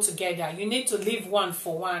they go together. You need to leave one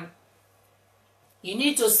for one. You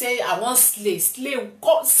need to say I want slay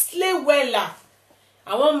God slay wella.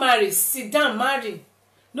 I want marry, sit down, marry.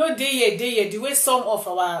 No day here, the way some of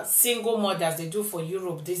our single mothers they do for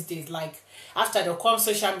Europe these days, like after they come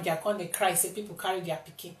social media, come they cry, say people carry their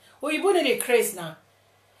pikin. Oh, you put they craze now.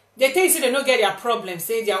 They tell you they don't get their problem,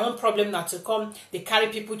 say their own problem now to come, they carry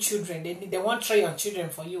people children, they won't try your children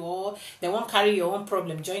for you, or they won't carry your own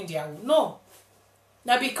problem, join their own. No.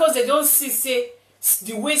 Now because they don't see, say,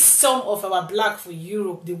 the way some of our black for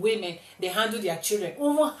Europe, the women, they handle their children.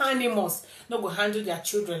 Even animals no go handle their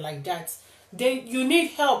children like that. Then you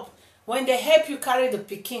need help. When they help you carry the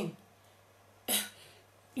pikin,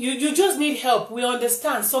 you just need help. We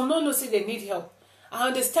understand. Some no say they need help. I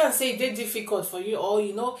understand say it's difficult for you, or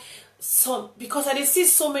you know, some because I see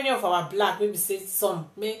so many of our black, maybe say some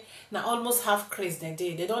may now almost half crazy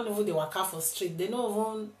they don't even they walk out for street. They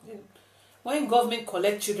don't even when government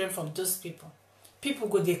collect children from those people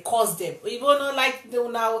go they cause them. You don't like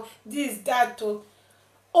them now, this, that,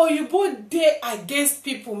 or you both there against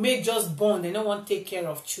people may just born, they don't want to take care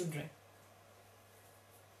of children.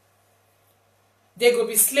 They go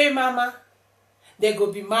be slave mama, they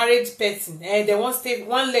go be married person, and they want to take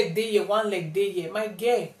one leg day here, one leg day here. My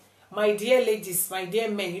girl, my dear ladies, my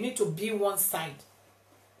dear men, you need to be one side.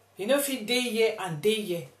 You know if you day here and day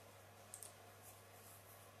here.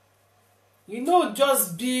 You know,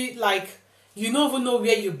 just be like you don't even know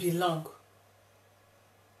where you belong.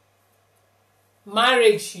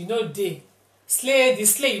 Marriage, you know, the slay,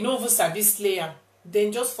 you know, even sabi slayer.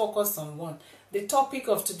 Then just focus on one. The topic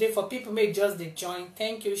of today for people may just they join.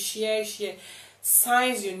 Thank you. Share.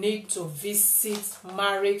 Signs you need to visit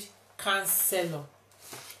marriage counselor.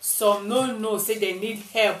 Some no say they need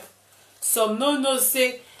help. Some no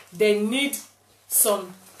say they need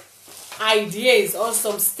some ideas or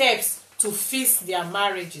some steps to fix their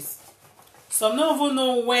marriages. Some don't even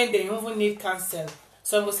know when they even need counsel.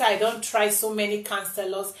 Some will say, I don't try so many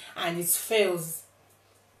counselors and it fails.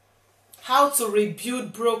 How to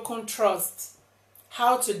rebuild broken trust.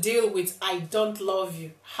 How to deal with I don't love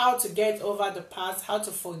you. How to get over the past. How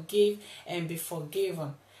to forgive and be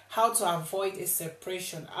forgiven. How to avoid a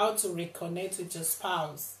separation. How to reconnect with your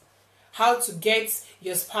spouse. How to get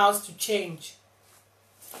your spouse to change.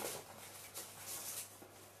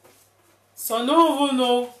 Some don't even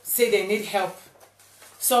know, say they need help.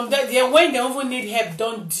 Some when they even need help,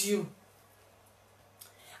 don't do.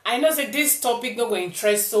 I know that this topic not going to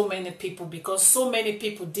interest so many people because so many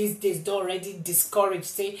people these days don't already discouraged,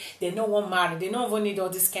 say they don't want marry, they don't even need all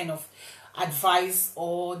this kind of advice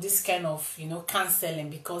or this kind of counseling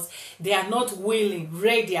because they are not willing,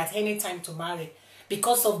 ready at any time to marry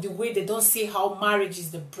because of the way they don't see how marriage is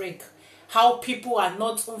the break, how people are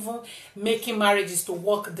not even making marriages to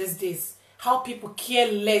work these days. How people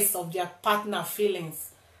care less of their partner feelings.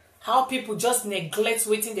 How people just neglect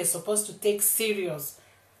waiting they're supposed to take serious.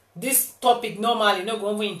 This topic normally not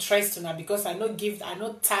going to interest you now because I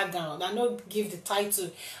not tag down. I not give the title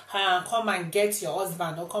come and get your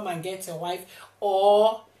husband or come and get your wife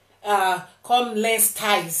or come learn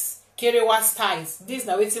styles, carry what styles. This is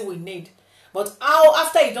not what we need. But how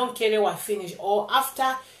after you don't carry what finish or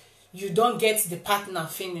after you don't get the partner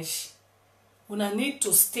finish. Una need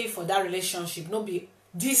to stay for that relationship. No be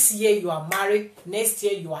this year you are married, next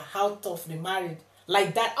year you are out of the marriage.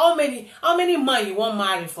 Like that. How many man you want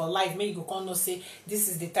marry for life? Maybe you can't say this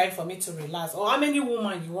is the time for me to relax. Or how many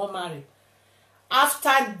women you want marry?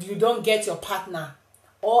 After you don't get your partner,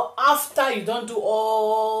 or after you don't do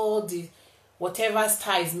all the whatever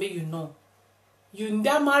styles may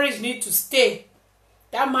that marriage need to stay.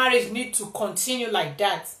 That marriage need to continue like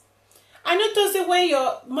that. I know to say when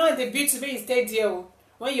your man the beauty may stay there.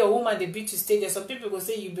 When your woman dey beat you, stay there. Some people go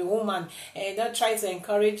say you be woman and don't try to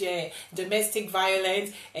encourage domestic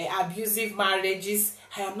violence, abusive marriages.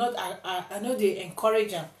 I am not. I know they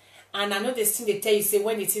encourage them, and I know they still they tell you say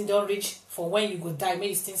when the thing don't reach for when you go die, may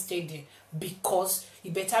you still stay there, because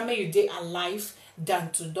you better make you dey alive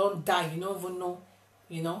than to don't die. You don't even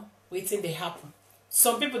know, waiting they happen.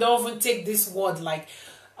 Some people don't even take this word like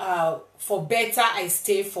for better I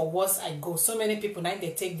stay, for worse I go. So many people now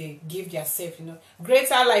they give themselves,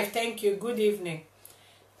 greater life, thank you, good evening.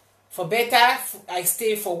 For better I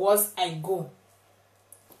stay, for worse I go.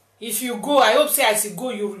 If you go, I hope say as you go,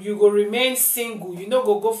 you go remain single. You no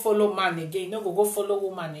go follow man again, you no go follow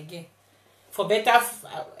woman again. For better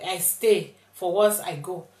I stay, for worse I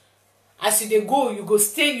go. As you dey go, you go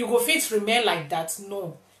stay, you go fit remain like that.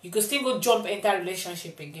 No, you go still go jump enter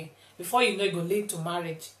relationship again. Before you know, it go lead to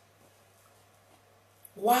marriage.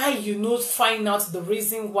 Why you not find out the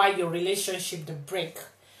reason why your relationship the break,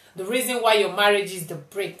 the reason why your marriage is the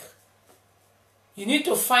break? You need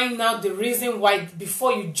to find out the reason why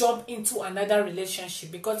before you jump into another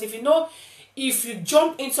relationship. Because if you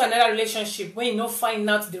jump into another relationship when you not find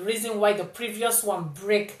out the reason why the previous one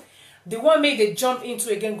break, the one made they jump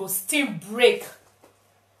into again go still break.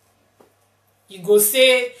 You go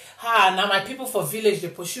say, now my people for village they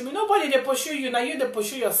pursue me. Nobody they pursue you. Now you they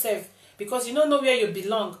pursue yourself, because you don't know where you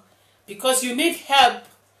belong, because you need help.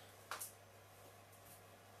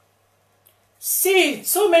 See,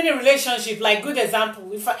 so many relationships, like good example.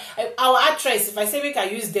 If our actress, if I say we can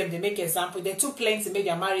use them, they make example. They're too plain to make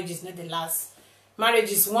their marriages not the last.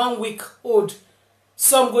 Marriage is 1 week old.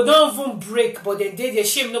 Some go don't even break, but they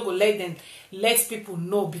shame no go let people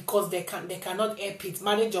know, because they cannot help it.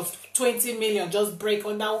 Marriage of 20 million just break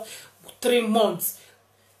under 3 months.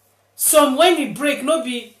 Some when it break, no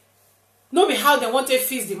be how they want to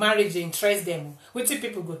fix the marriage, they interest them. Wetin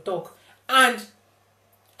people go talk. And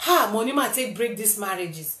money might take break these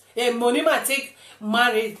marriages. Money might take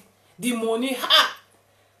marry the money.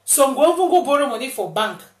 Some go even go borrow money for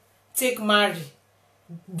bank, take marry,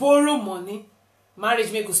 borrow money.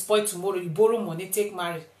 Marriage may go spoil tomorrow. You borrow money, take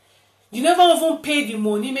marriage. You never even pay the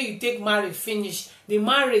money, make you take marriage, finish. The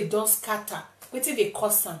marriage don't scatter. Wetin dey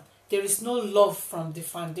cause am? There is no love from the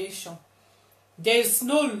foundation. There is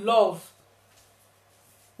no love.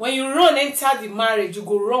 When you run enter the marriage, you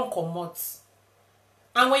go run comot.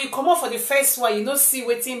 And when you come out for the first one, you don't see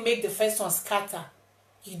wetin make the first one scatter.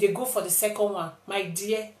 You dey go for the second one, my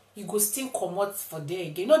dear, you go still comot for there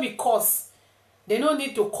again. No, because they no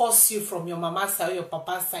need to curse you from your mama's side or your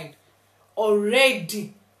papa's side.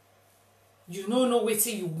 Already, you don't know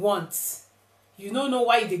wetin you want. You don't know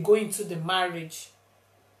why they go into the marriage.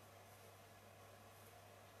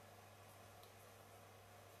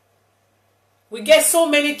 We get so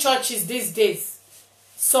many churches these days.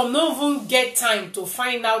 Some don't even get time to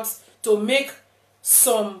find out, to make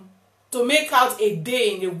out a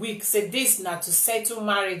day in a week. Say this now to settle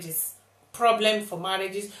marriages, problem for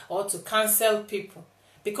marriages, or to cancel people,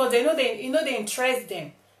 because they interest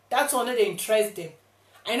them. That's one they interest them.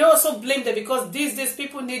 I know also blame them, because these days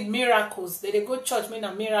people need miracles. They go church, mean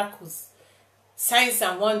miracles, signs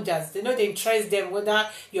and wonders. They know they interest them whether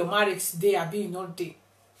your marriage day or be not day.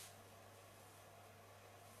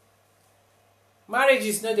 Marriage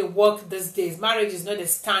is not the work these days. Marriage is not the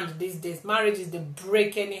stand these days. Marriage is the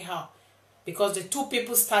break anyhow, because the two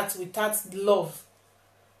people start without love,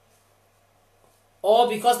 or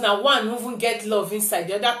because now one even get love inside,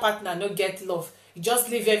 the other partner no get love. You just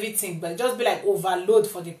leave everything, but it just be like overload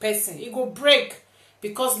for the person. It go break,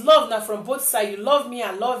 because love now from both sides. You love me,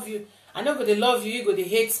 I love you. I no go dey love you, you go dey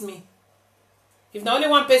hate me. If now only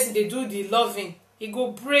one person they do the loving, it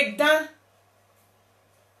go break down.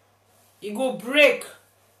 It go break.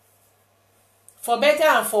 For better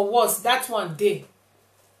and for worse, that one day.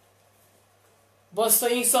 But so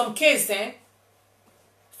in some case,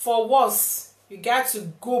 for worse, you got to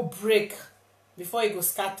go break before it go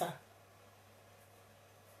scatter.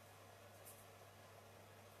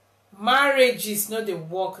 Marriage is not the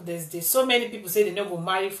work these days. So many people say they no go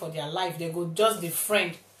marry for their life. They go just the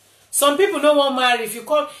friend. Some people no want marry. If you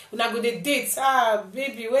call, when I go the date,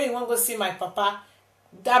 baby, where you want to go see my papa?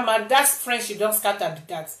 That friendship don't scatter with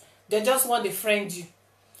that. They just want to friend you.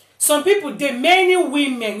 Some people, many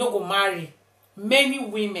women no go marry. Many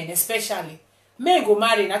women, especially men go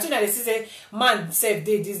marry. Now they say man self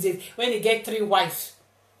day these days. When he get 3 wives,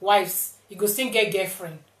 he go still get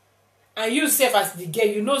girlfriend. And you self as the girl,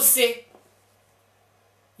 you know say,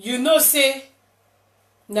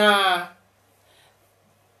 nah,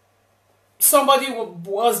 somebody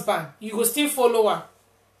husband, you go still follow her.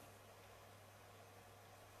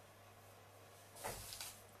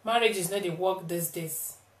 Marriage is not the work these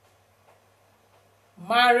days.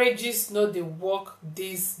 Marriages not the work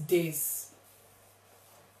these days.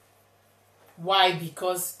 Why?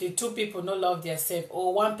 Because the two people no love themselves,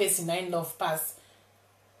 or one person na in love pass,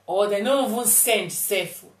 or they no even send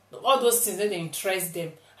self. All those things that they interest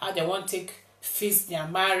them. How they want to take fix their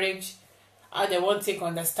marriage, how they want to take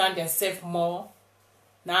understand themselves more.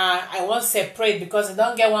 Now I want separate because I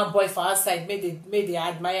don't get one boy for outside, make they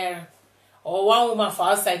admire, or one woman for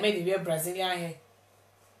outside, make they wear Brazilian hair.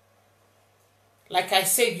 Like I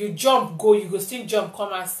said, you jump, go, you go still jump,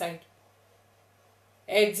 come outside.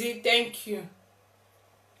 Eddie, thank you.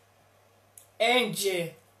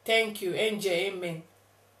 NJ, thank you. NJ, amen.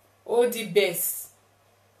 All the best.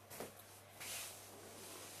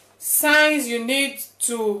 Signs you need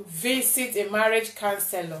to visit a marriage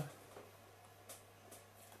counselor.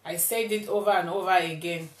 I said it over and over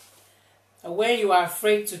again. When you are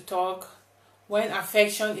afraid to talk, when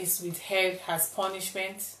affection is withheld as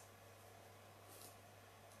punishment,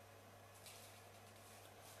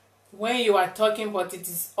 when you are talking but it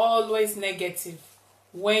is always negative,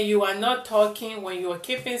 when you are not talking, when you are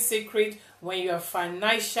keeping secret, when you are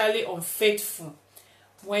financially unfaithful,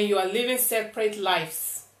 when you are living separate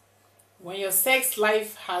lives, when your sex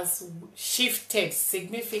life has shifted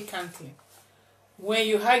significantly, when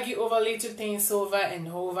you argue over little things over and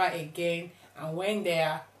over again, and when there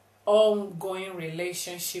are ongoing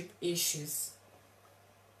relationship issues.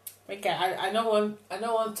 Okay, I don't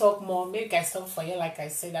want to talk more. Make I stop for you. Like I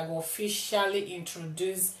said, I will officially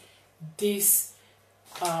introduce this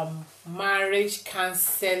marriage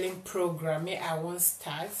counseling program. I want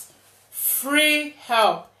start free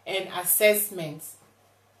help and assessment.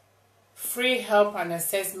 Free help and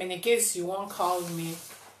assessment. In case you won't call me,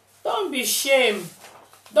 don't be ashamed.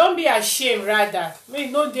 Don't be ashamed, rather.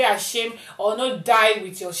 No dey ashamed or no die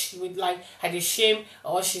with your like I dey shame,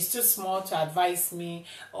 or she's too small to advise me,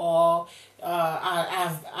 or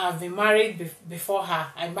I've been married before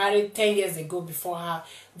her. I married 10 years ago before her.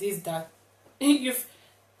 This that. If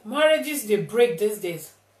marriages they break these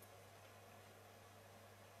days.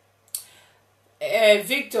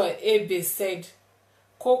 Victor Abe said,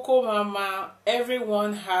 Coco Mama,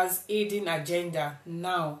 everyone has hidden agenda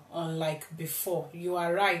now, unlike before. You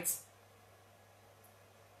are right.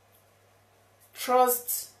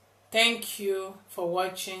 Trust, thank you for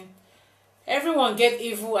watching. Everyone get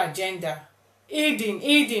evil agenda.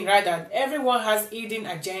 Hidden rather. Everyone has hidden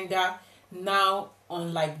agenda now,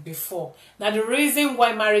 unlike before. Now the reason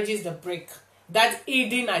why marriages the break, that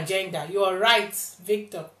hidden agenda. You are right,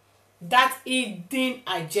 Victor. That hidden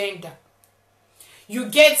agenda. You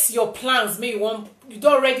get your plans, maybe you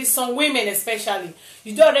don't already, some women especially,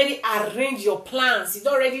 you don't already arrange your plans, you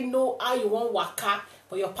don't already know how you want waka,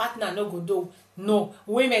 but your partner no go do. No,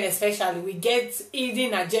 women especially, we get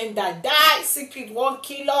hidden agenda. That secret won't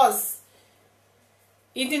kill us.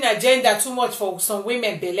 Hidden agenda too much for some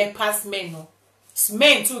women, belle pass men. No,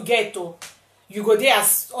 men too get to. You go there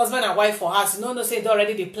as husband and wife for house. You know, say they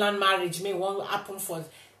already they plan marriage. May won't happen for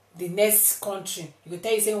the next country. You go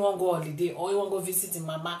tell you say you want go holiday, or you want go visit your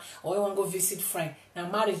mama, or you want go visit friend. Now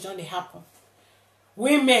marriage don't they happen.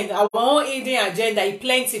 Women, our own hidden agenda, it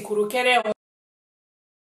plenty. Kurukere,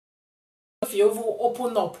 if you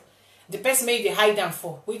open up, the person may they hide them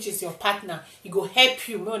for, which is your partner. He go help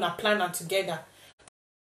you. We on a plan them together.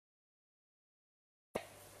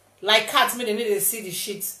 Like cats, may they need to see the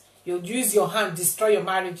shit. You use your hand destroy your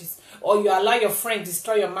marriages, or you allow your friend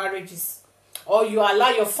destroy your marriages. Or you allow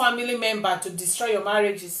your family member to destroy your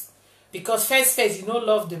marriages. Because first you don't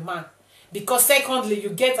love the man. Because secondly, you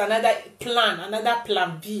get another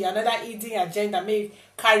plan B, another hidden agenda may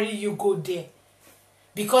carry you go there.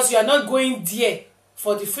 Because you are not going there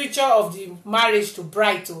for the future of the marriage to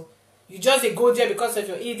bright. You just go there because of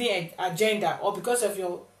your hidden agenda, or because of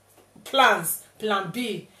your plans, plan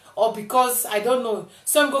B, or because, I don't know,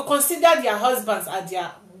 some go consider their husbands as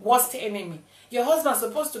their worst enemy. Your husband is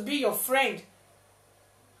supposed to be your friend.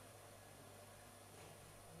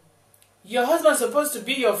 Your husband is supposed to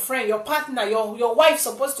be your friend. Your partner, your wife is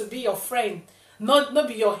supposed to be your friend. Not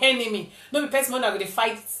be your enemy. Not be person that going to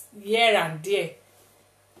fight here and there.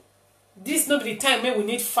 This not be the time when we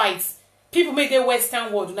need fights. People make their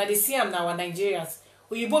Western world. Now they see them now, Nigerians.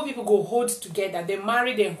 Oyibo people go hold together. They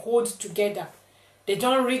marry, they hold together. They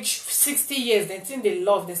don't reach 60 years. They think they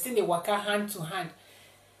love. They think they work hand to hand.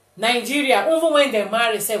 Nigeria, even when they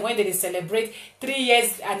marry, say when they celebrate 3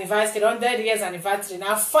 years anniversary, 100 years anniversary,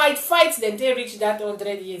 now fight, then they reach that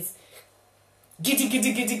 100 years.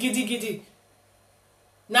 Giddy.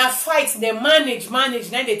 Now fight, they manage,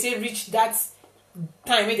 now they take reach that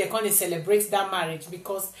time when they can't celebrate that marriage,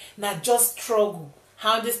 because now just struggle,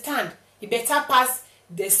 I understand. E better pass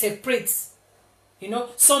dey separate. You know,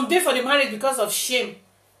 some dey for the marriage because of shame,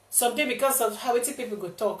 some dey because of how wetin people go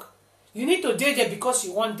talk. You need to dey there because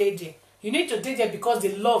you wan dey there. You need to dey there because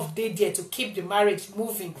the love dey there to keep the marriage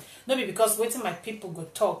moving. No be because wetin my people go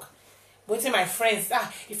talk, wetin my friends,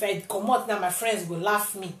 if I comot now my friends go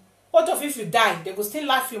laugh me. What if you die? They go still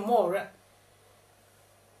laugh you more, right?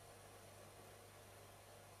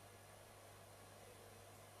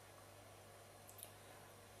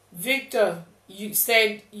 Victor, you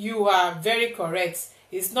said you are very correct.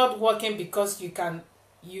 It's not working because you can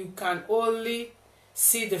only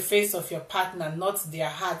see the face of your partner, not their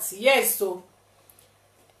hearts. Yes, so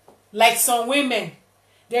like some women,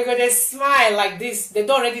 they go dey smile like this. They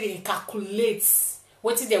don already dey calculate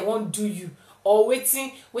wetin they wan do you, or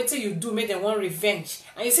wetin you do make dem wan revenge.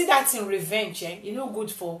 And you see that thing revenge, e no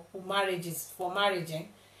good for marriages, for marriage.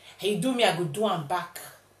 He do me, I go do am back.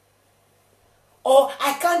 Or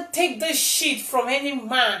I can't take this shit from any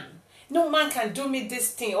man. No man can do me this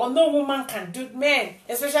thing, or no woman can do. Men,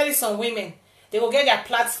 especially some women, they will get their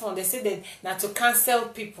platform. They say that now to cancel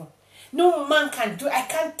people. No man can do. I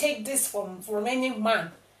can't take this from any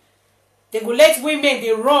man. They go let women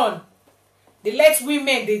they run. They let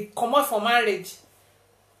women they come out for marriage,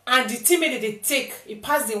 and the thing they take it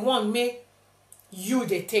pass the one may you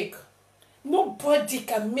they take. Nobody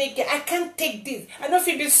can make it. I can't take this. I don't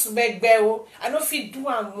fit this begbeo. I don't fit do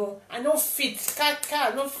amo. I don't fit.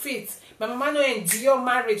 I don't fit. My mama no endure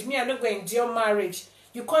marriage. Me, I don't go endure marriage.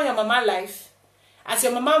 You call your mama life. As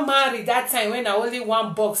your mama married that time when I only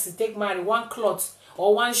one box to take marry, one cloth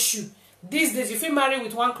or one shoe. These days, if you marry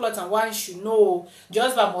with one cloth and one shoe, no,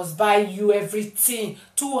 just must buy you everything.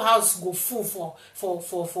 2 house go full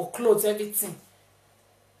for clothes, everything.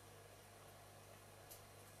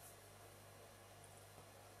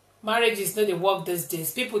 Marriage is not the work these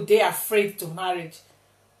days. People they afraid to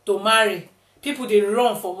marry. People they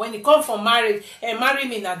run for when it come for marriage. And marry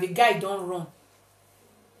me now, the guy don't run.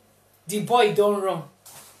 The boy don't run.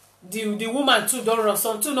 The woman too don't run.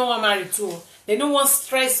 Some too no one marry too. They don't want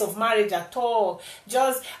stress of marriage at all.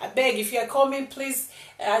 Just I beg, if you're coming, please.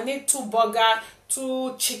 I need 2 burger,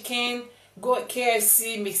 2 chicken, go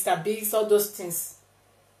KFC, Mr. Biggs, all those things.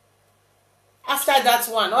 After that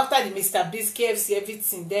one, after the Mr. Beast, KFC,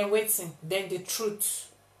 everything, then waiting, then the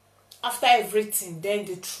truth. After everything, then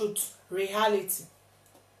the truth, reality.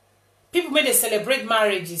 People may they celebrate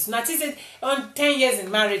marriages. Not is on 10 years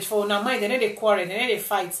in marriage for una mind, then they quarrel, then they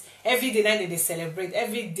fight. Every day then they celebrate,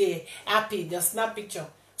 every day happy, they snap picture.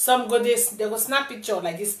 Some go they go snap picture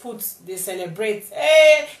like this, put they celebrate.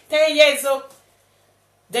 Hey, 10 years so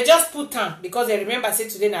they just put them because they remember say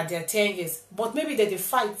today now they're 10 years. But maybe they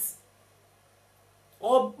fight.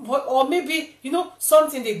 Or maybe, you know,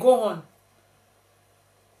 something they go on.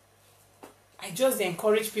 I just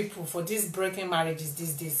encourage people for these breaking marriages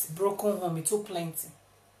these days. Broken home, it too plenty.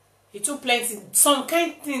 It too plenty. Some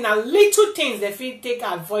kind of thing, little things they feel take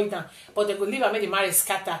avoid them. But they go leave and make the marriage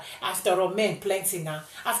scatter. After all, men plenty now.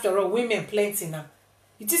 After all, women plenty now.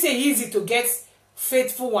 It is easy to get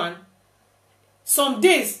faithful one. Some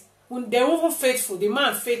days, when they're even faithful, the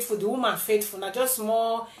man faithful, the woman faithful, not just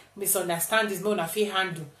more misunderstandings, more na fit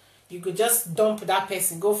handle. You could just dump that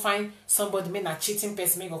person, go find somebody, make a cheating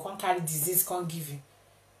person, make go come carry disease, can't give you.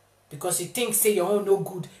 Because you think say your own no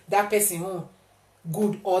good, that person own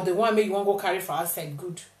good, or the one make you want go carry for outside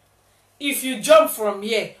good. If you jump from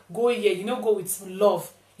here, go here, you know, go with love,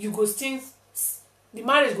 you go still, the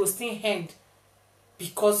marriage go still end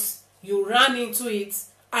because you ran into it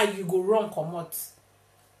and you go run comot.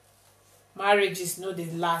 Marriage is not the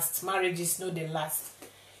last. Marriage is not the last.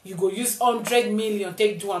 You go use 100 million,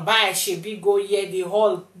 take do and buy a shebi, go here, the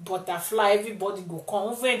whole butterfly, everybody go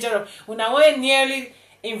come. When I want nearly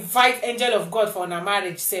invite angel of God for a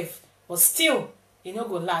marriage safe, but still, you know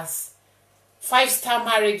go last. 5-star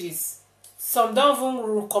marriages. Some don't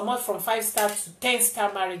even come out from 5-star to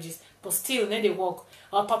 10-star marriages, but still, they work.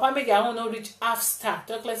 Or papa make their own not reach half-star,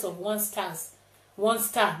 talk less of 1-stars.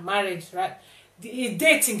 1-star marriage, right? The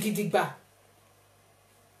dating gidigba.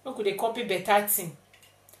 How could they copy better thing?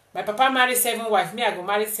 My papa married 7 wives. Me, I go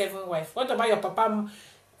marry 7 wives. What about your papa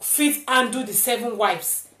fit and do the 7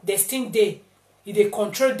 wives? They still day. They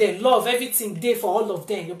control their love, everything day for all of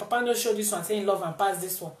them. Your papa no show this one, saying love and pass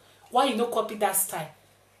this one. Why you no copy that style?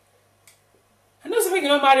 I know some people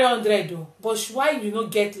you no marry 100 though, but why you no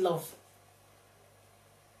get love?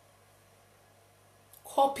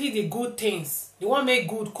 Copy the good things. The one make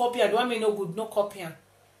good, copy, and the one make no good, no copy.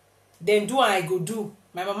 Then do and I go do.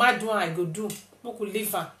 My mama do and I go do. No could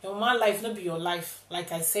live her. Your mama life not be your life,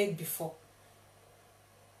 like I said before.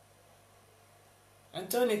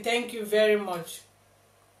 Anthony, thank you very much.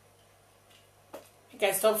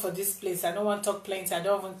 Make I stop for this place. I don't want to talk plenty. I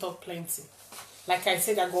don't even talk plenty. Like I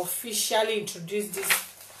said, I go officially introduce these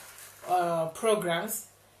programs.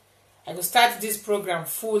 I will start this program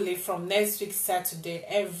fully from next week Saturday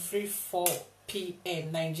every 4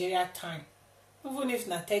 p.m. Nigeria time. Even if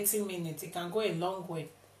not 30 minutes, it can go a long way.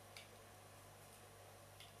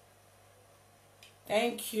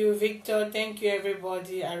 Thank you, Victor. Thank you,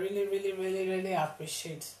 everybody. I really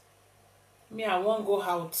appreciate. Me, I won't go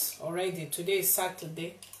out already. Today is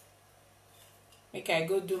Saturday. Make I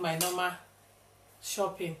go do my normal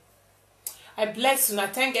shopping. I bless you and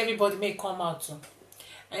I thank everybody may come out too.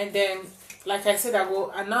 And then, like I said, I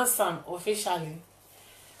will announce them officially.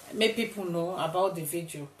 Make people know about the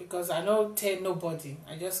video because I don't tell nobody.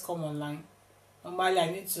 I just come online. Normally,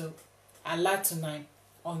 I need to alert tonight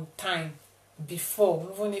on time before,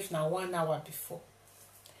 even if now 1 hour before.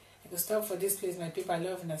 I can stop for this place, my people. I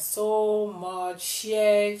love you so much.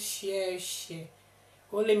 Share.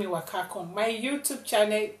 Only me waka come. My YouTube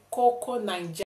channel, Coco Nigeria.